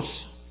goes.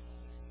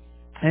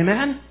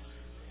 Amen?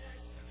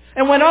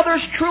 And when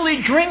others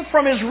truly drink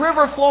from his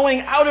river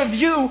flowing out of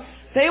you,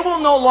 they will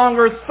no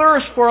longer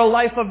thirst for a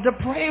life of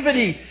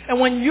depravity. And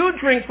when you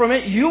drink from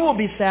it, you will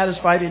be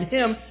satisfied in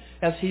him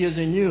as he is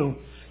in you.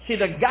 See,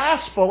 the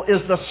gospel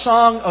is the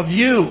song of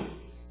you.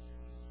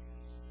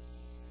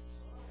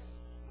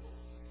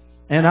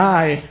 And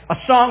I, a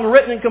song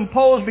written and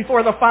composed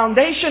before the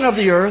foundation of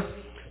the earth,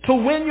 to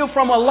win you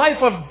from a life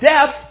of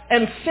death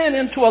and sin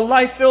into a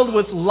life filled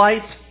with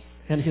light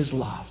and his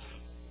love.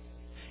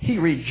 He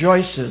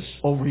rejoices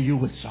over you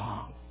with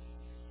song.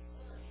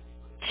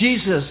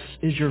 Jesus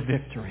is your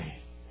victory.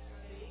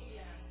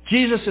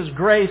 Jesus is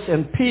grace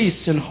and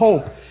peace and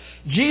hope.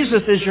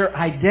 Jesus is your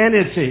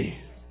identity.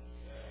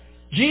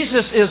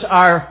 Jesus is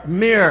our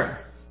mirror.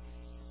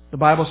 The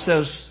Bible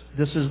says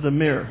this is the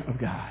mirror of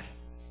God.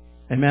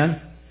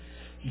 Amen?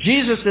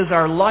 Jesus is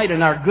our light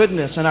and our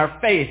goodness and our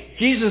faith.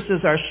 Jesus is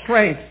our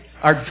strength,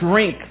 our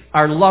drink,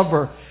 our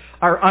lover,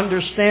 our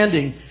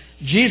understanding.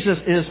 Jesus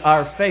is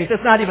our faith.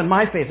 It's not even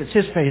my faith. It's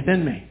his faith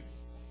in me.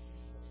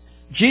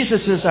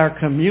 Jesus is our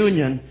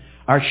communion,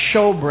 our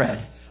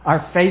showbread,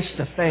 our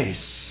face-to-face.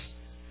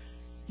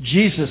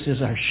 Jesus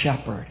is our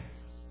shepherd.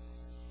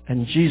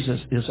 And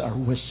Jesus is our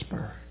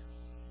whisper.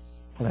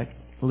 I'd like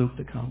Luke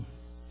to come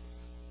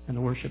and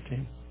the worship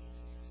team.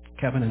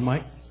 Kevin and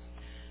Mike.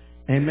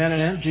 Amen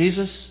and amen.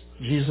 Jesus,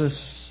 Jesus,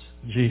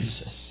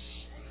 Jesus.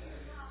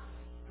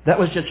 That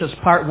was just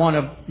part one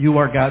of You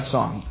Are God's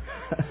song.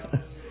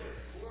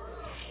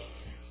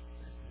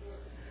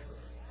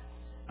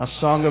 A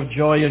song of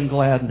joy and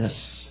gladness.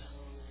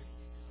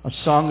 A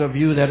song of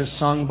you that is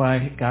sung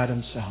by God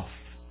himself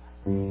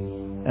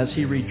as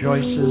he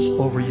rejoices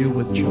over you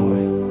with joy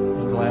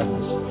and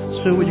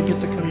gladness. Sue, would you get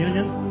the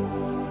communion?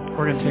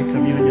 We're going to take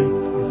communion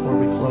before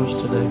we close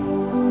today.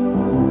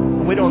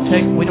 We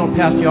don't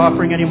pass the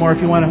offering anymore.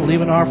 If you want to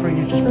leave an offering,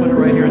 you just put it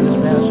right here in this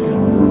basket.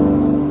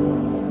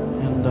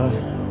 And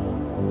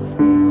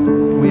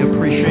we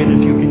appreciate it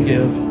if you can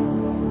give.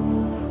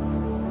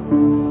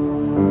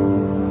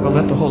 But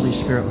let the Holy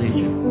Spirit lead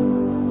you.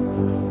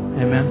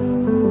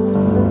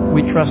 Amen.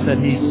 We trust that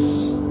he's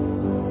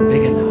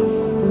big enough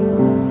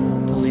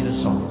to lead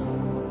us all.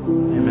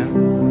 Amen.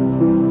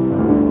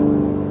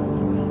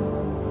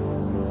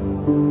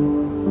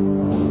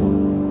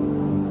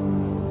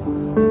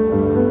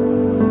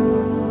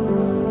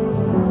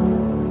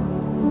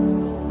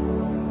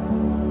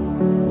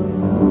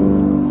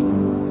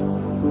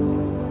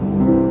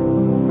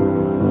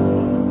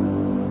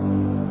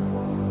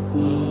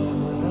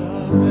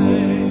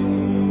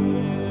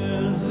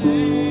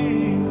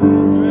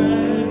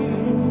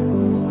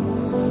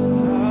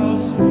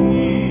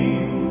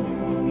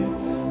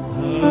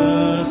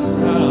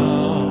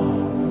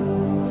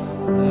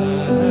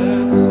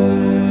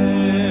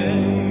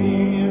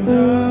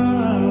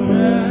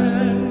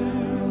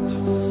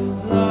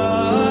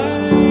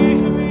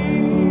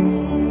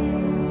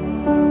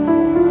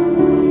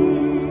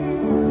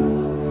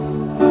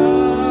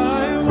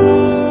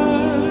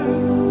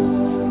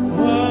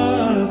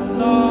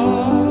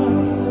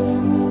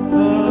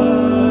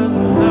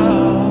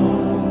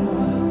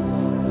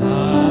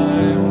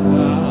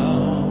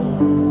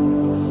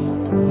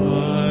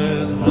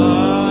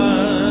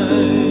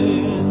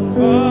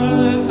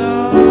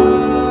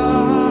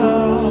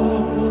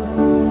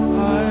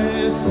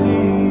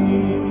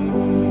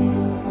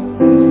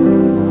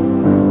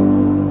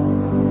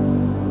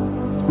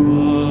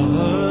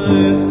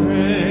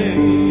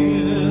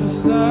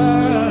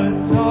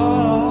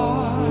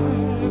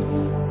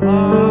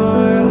 My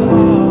heart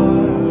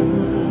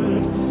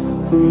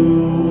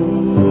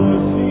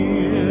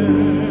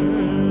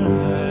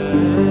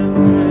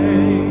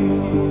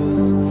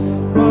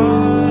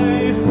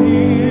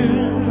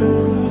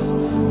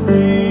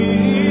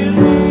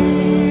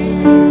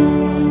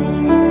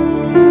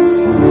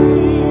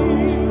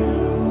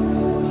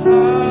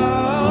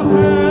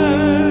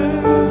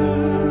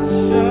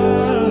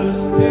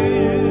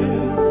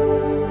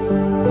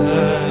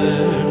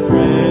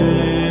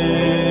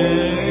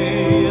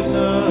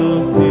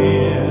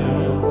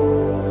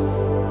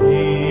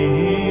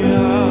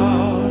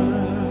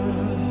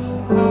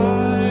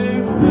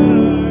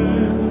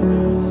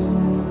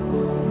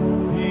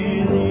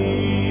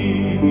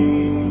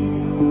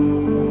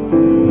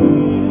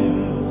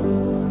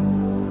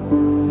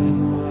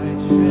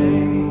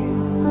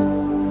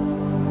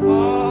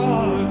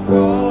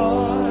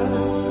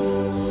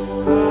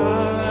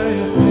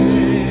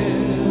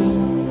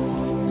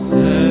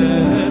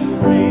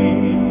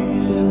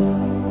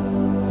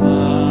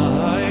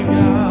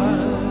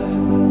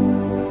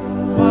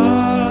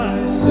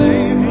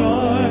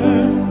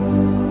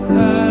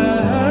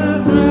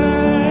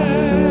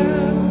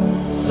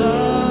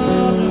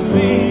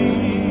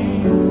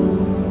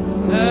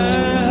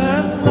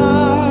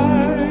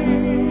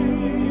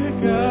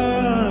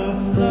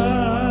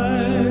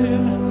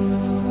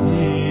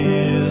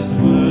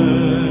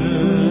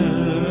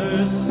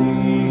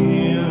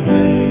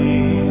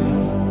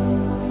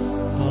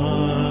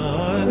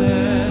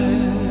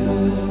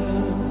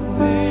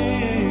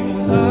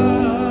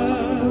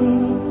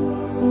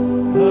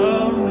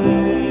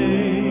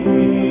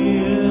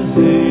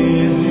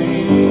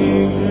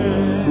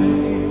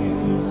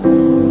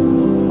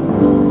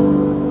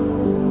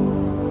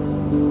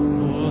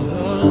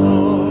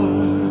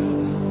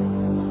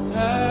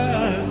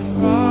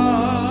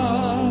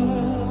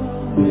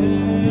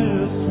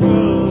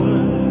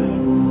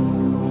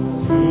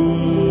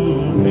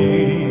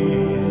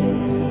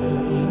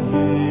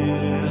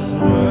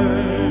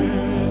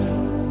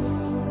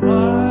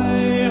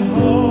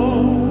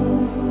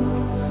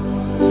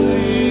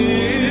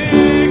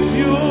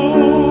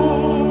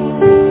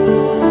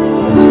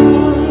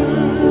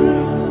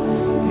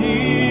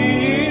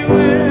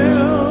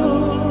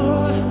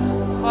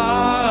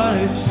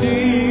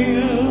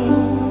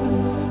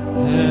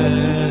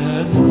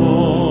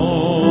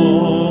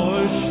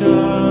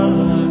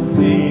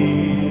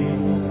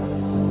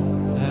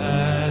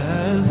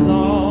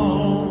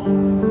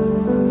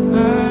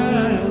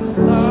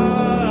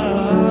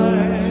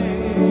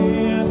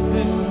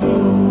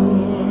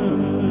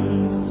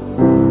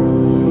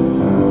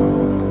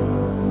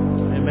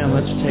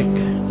take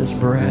this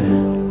bread.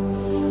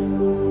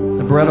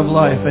 The bread of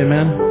life,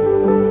 amen?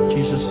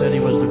 Jesus said he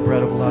was the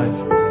bread of life.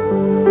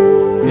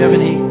 If you have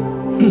any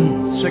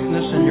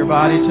sickness in your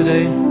body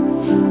today,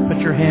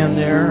 put your hand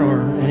there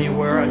or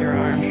anywhere on your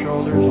arms,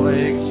 shoulders,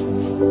 legs.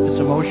 If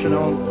it's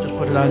emotional, just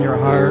put it on your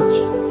heart.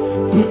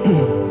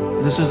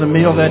 This is a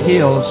meal that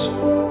heals.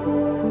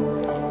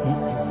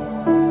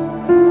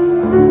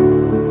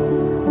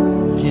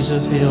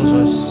 Jesus heals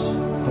us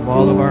of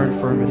all of our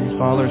infirmities,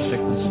 all our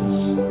sicknesses.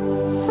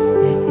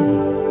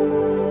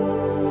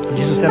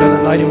 Jesus said on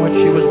the night in which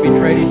he was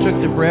betrayed, he took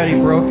the bread, he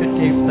broke it,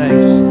 gave thanks,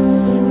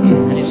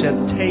 and he said,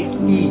 "Take,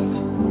 eat.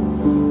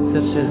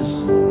 This is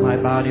my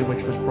body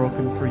which was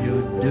broken for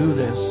you. Do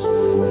this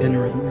in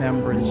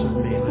remembrance of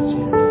me." Let's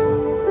eat it together.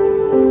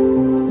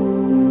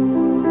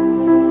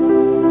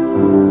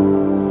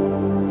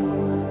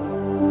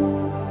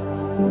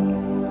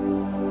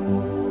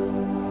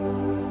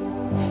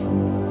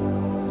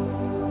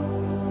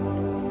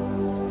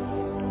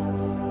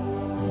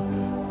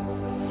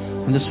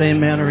 In the same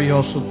manner, he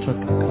also took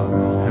the cup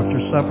after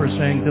supper,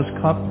 saying, "This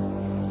cup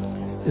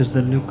is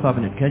the new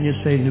covenant." Can you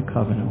say new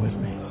covenant with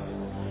me?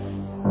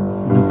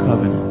 New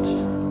covenant.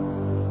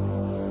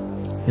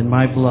 In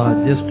my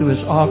blood. This do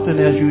as often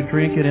as you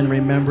drink it in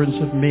remembrance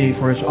of me.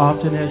 For as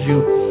often as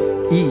you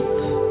eat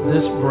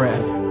this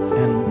bread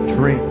and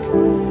drink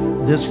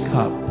this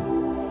cup,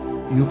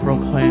 you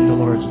proclaim the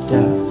Lord's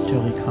death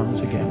till he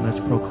comes again. Let's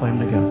proclaim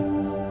together.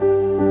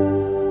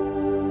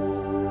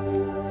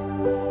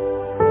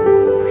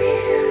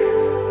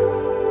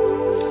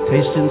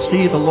 Taste and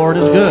see, the Lord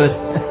is good.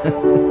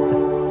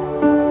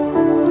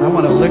 I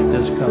want to lick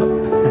this cup.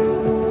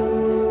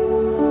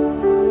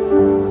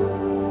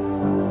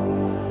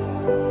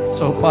 It's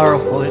so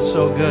powerful. It's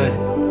so good.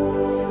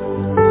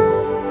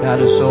 God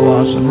is so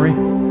awesome.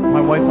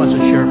 My wife wants to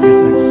share a few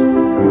things.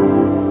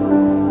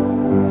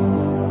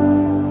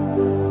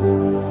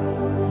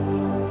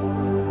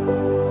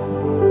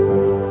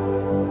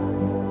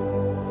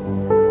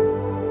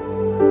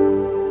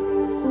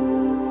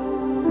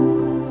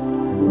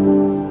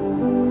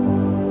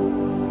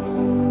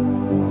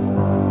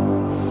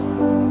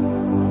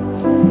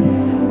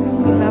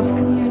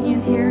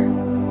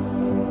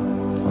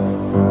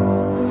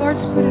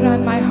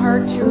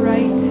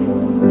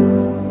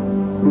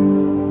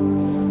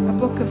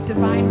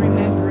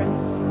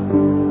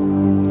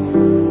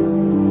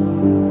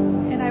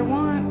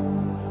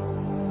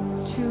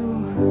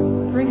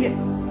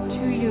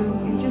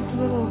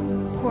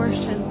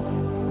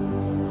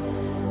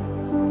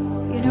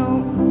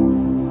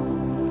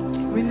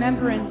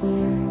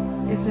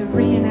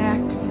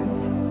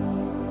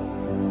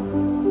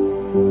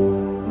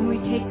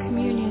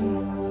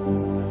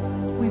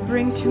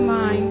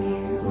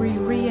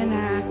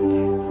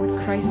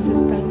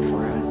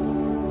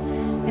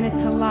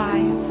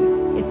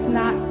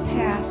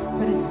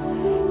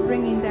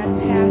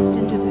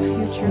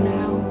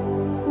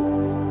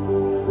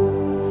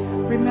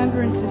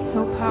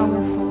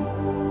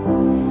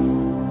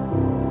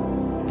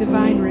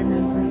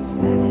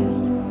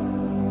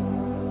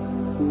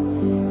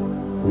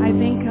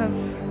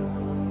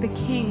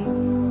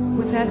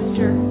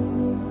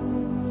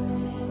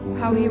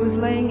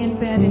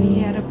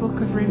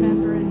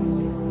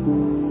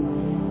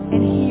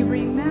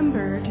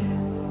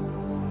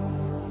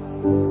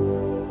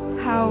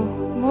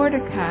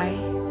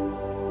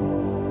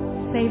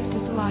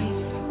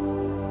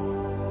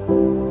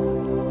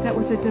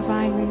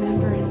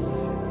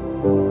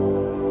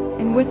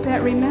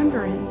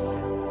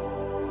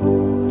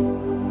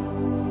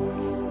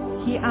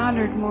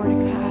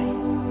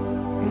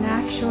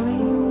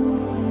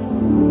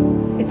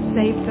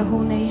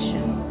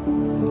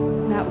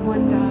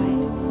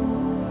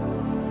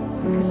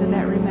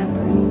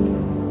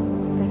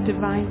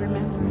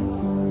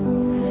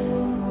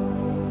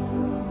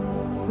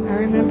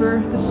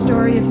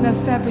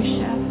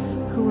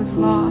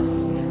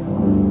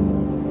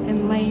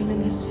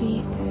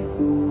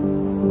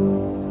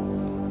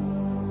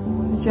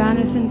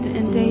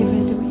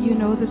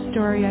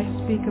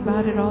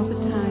 About it all the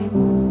time,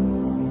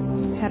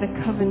 had a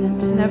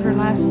covenant, an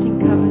everlasting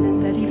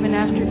covenant, that even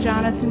after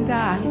Jonathan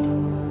died,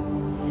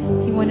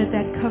 he wanted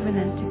that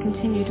covenant to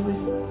continue to his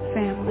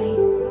family.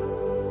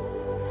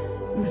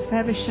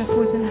 Mephibosheth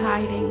was in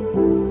hiding,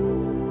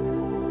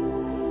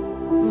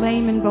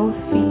 lame in both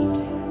feet,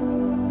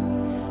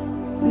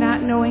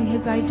 not knowing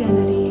his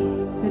identity,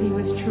 that he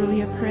was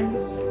truly a prince,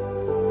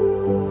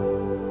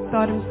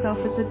 thought himself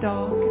as a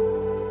dog.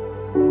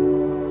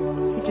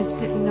 He just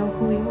didn't know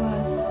who he was.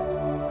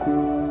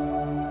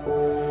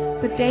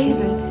 But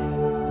David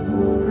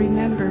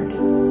remembered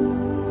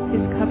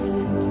his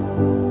covenant.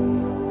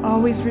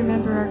 Always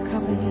remember our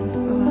covenant,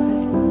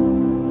 beloved,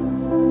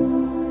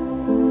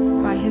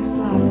 by his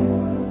blood.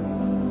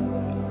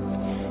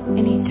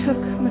 And he took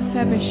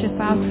Mephibosheth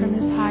out from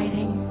his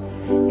hiding,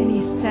 and he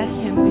set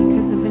him,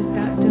 because of his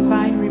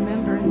divine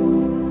remembrance,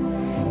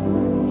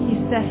 he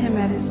set him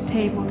at his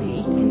table to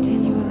eat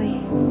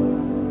continually.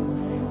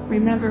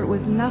 Remember, it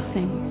was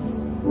nothing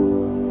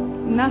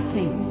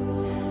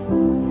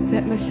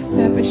that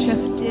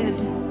Mephibosheth did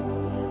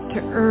to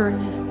earn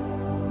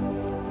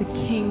the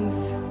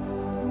king's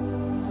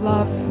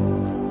love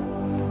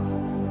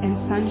and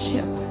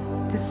sonship,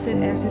 to sit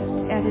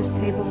at his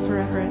table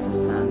forever as a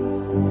son.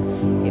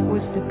 It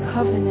was the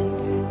covenant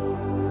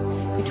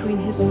between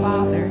his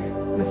father,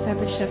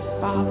 Mephibosheth's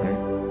father,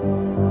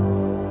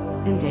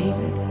 and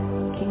David,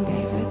 King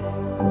David.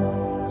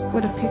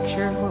 What a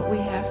picture of what we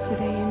have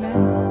today, amen?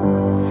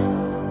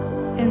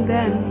 And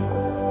then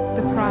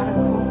the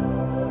prodigal,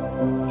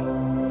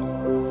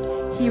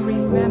 he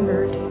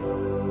remembered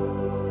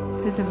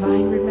the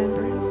divine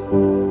remembrance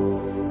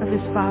of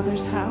his father's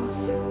house,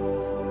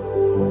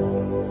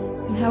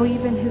 and how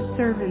even his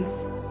servants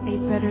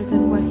ate better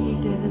than what he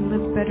did and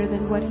lived better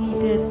than what he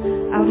did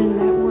out in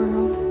that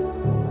world.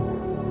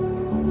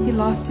 He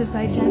lost his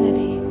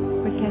identity,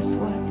 but guess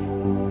what?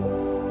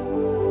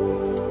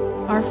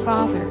 Our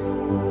Father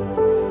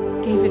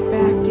gave it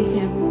back to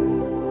him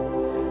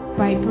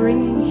by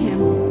bringing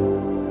him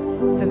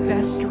the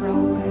best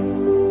robe.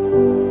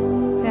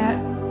 That,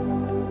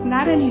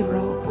 not any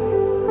robe,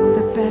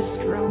 the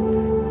best robe.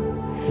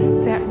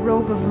 That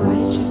robe of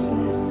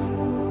righteousness.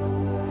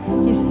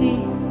 You see,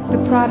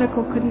 the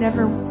prodigal could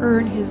never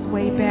earn his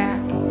way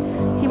back.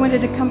 He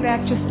wanted to come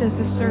back just as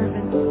a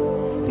servant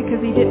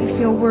because he didn't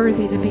feel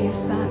worthy to be a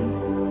son.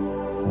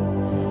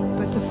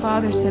 But the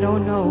Father said, oh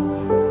no,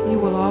 you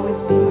will always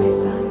be my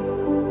son.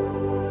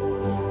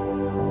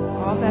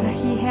 All that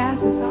he has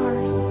is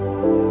ours.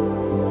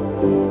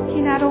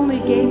 He not only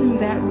gave him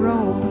that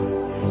robe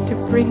to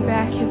bring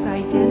back his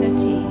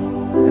identity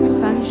of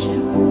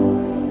sonship,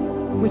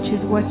 which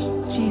is what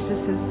Jesus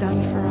has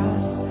done for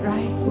us,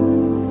 right?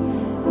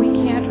 We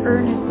can't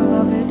earn it,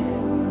 beloved.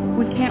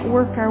 We can't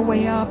work our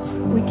way up.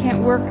 We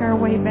can't work our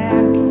way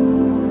back.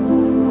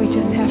 We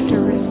just have to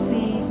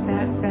receive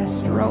that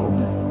best robe.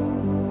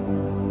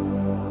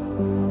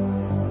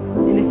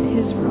 And it's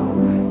his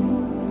robe.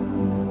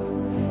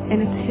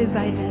 And it's his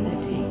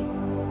identity.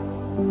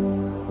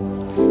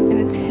 And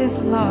it's his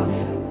love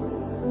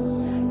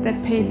that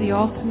paid the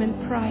ultimate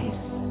price,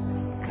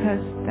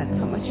 because that's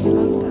how much he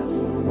loved us.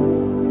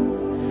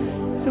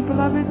 So,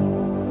 beloved,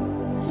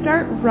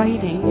 start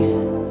writing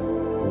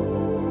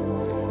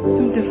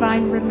some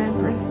divine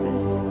remembrances.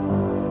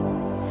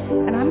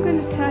 And I'm going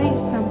to tell you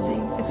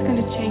something. It's going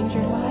to change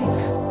your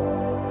life.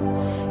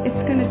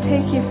 It's going to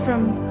take you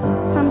from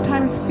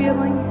sometimes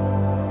feeling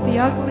the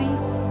ugly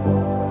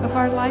of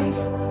our life.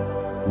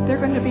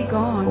 They're going to be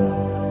gone.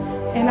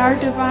 And our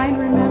divine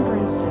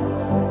remembrances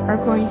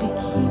are going to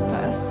keep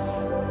us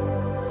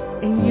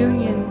in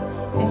union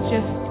and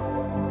just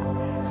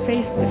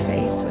face to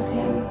face with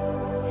him.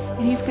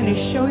 And he's going to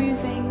show you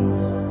things.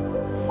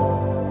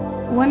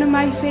 One of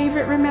my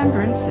favorite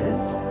remembrances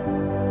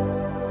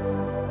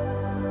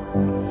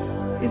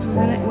is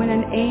when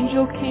an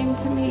angel came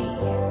to me,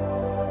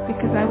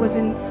 because I was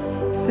in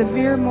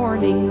severe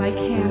mourning like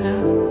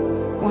Hannah,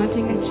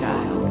 wanting a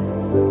child.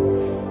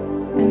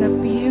 And a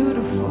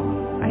beautiful,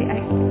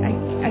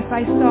 if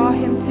I saw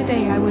him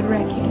today, I would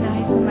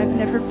recognize him. I've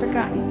never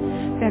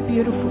forgotten that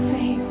beautiful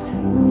face.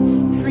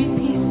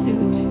 Three-piece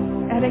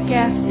suit at a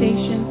gas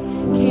station,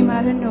 came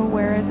out of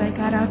nowhere as I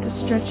got out to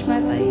stretch my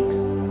legs.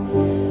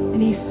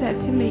 And he said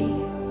to me,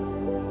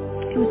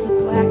 he was a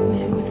black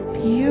man, was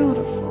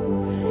beautiful.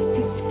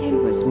 His skin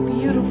was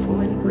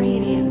beautiful and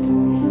radiant.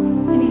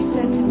 And he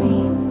said to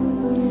me,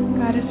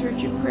 God has heard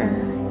your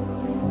prayer.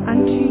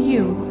 Unto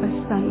you a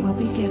son will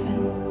be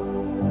given.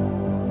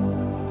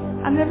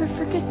 I'll never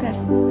forget that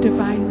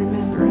divine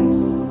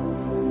remembrance.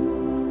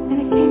 And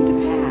it came to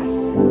pass.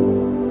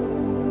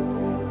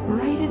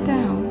 Write it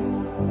down.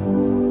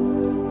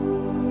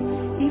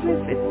 Even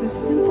if it's as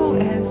simple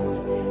as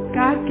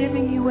God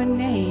giving you a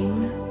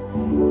name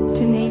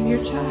to name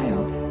your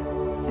child.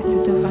 It's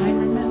a divine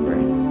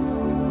remembrance.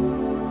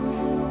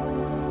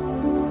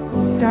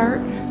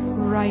 Start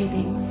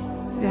writing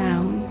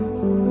down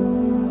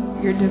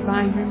your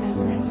divine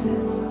remembrances.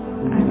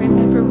 I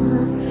remember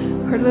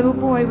her little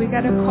boy, we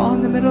got a call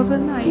in the middle of the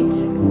night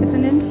as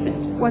an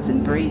infant,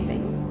 wasn't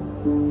breathing.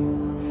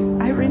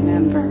 I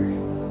remember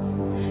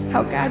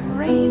how God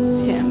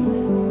raised him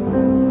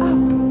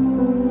up.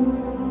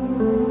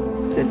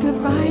 The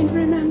divine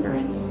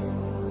remembrance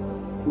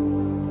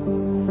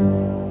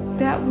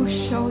that will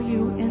show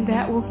you and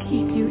that will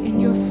keep you in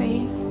your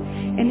faith,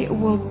 and it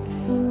will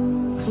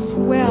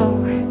swell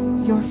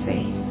your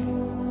faith.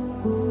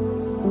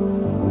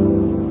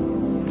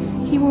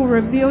 He will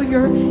reveal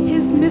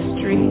his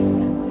mysteries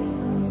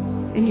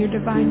in your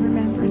divine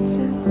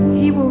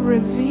remembrances. He will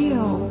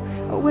reveal.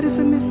 What is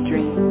a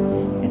mystery?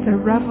 It's a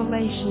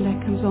revelation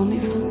that comes only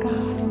from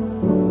God.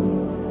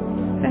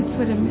 That's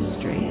what a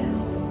mystery is.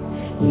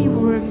 He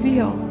will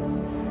reveal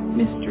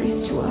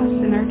mysteries to us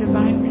in our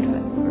divine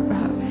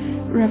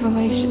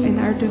revelation, in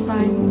our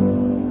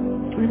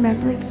divine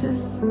remembrances.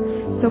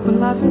 So,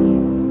 beloved,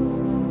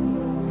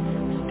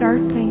 start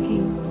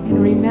thinking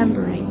and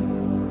remembering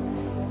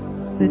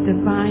the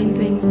divine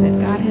things that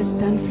God has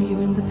done for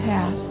you in the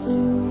past.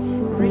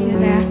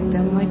 Reenact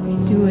them like we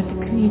do at the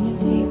communion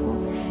table.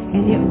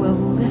 and it will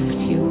lift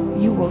you.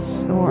 You will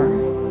soar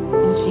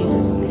in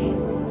Jesus' name.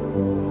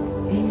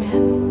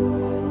 Amen.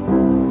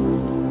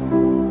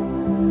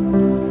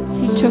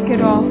 He took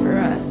it all for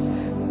us.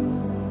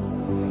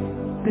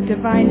 The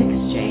divine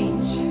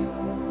exchange.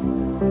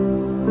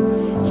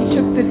 He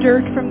took the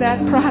dirt from that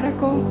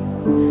prodigal.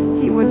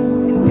 He was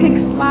in pig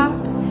slop,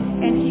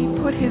 and he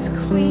put his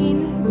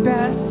clean,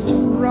 best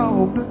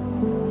robe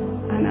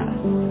on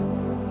us.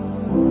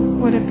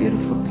 What a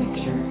beautiful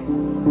picture.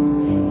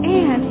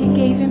 And he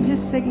gave him his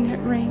signet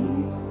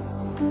ring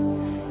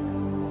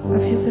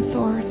of his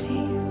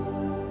authority.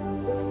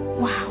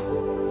 Wow.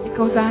 It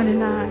goes on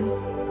and on.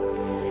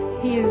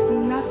 He is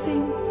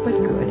nothing but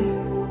good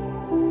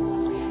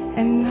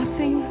and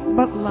nothing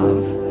but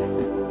love.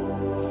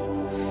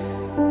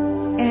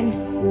 And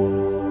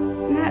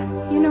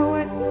not, you know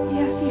what?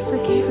 Yes, he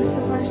forgave us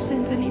of our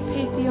sins and he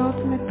paid the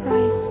ultimate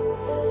price.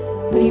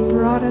 But he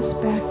brought us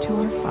back to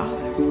our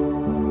Father.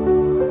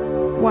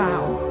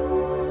 Wow.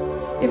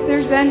 If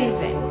there's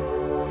anything,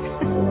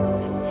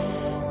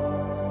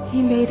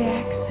 he made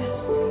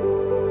access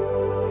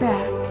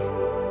back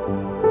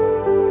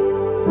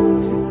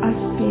to us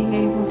being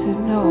able to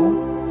know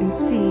and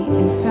see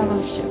and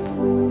fellowship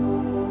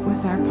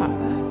with our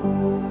Papa.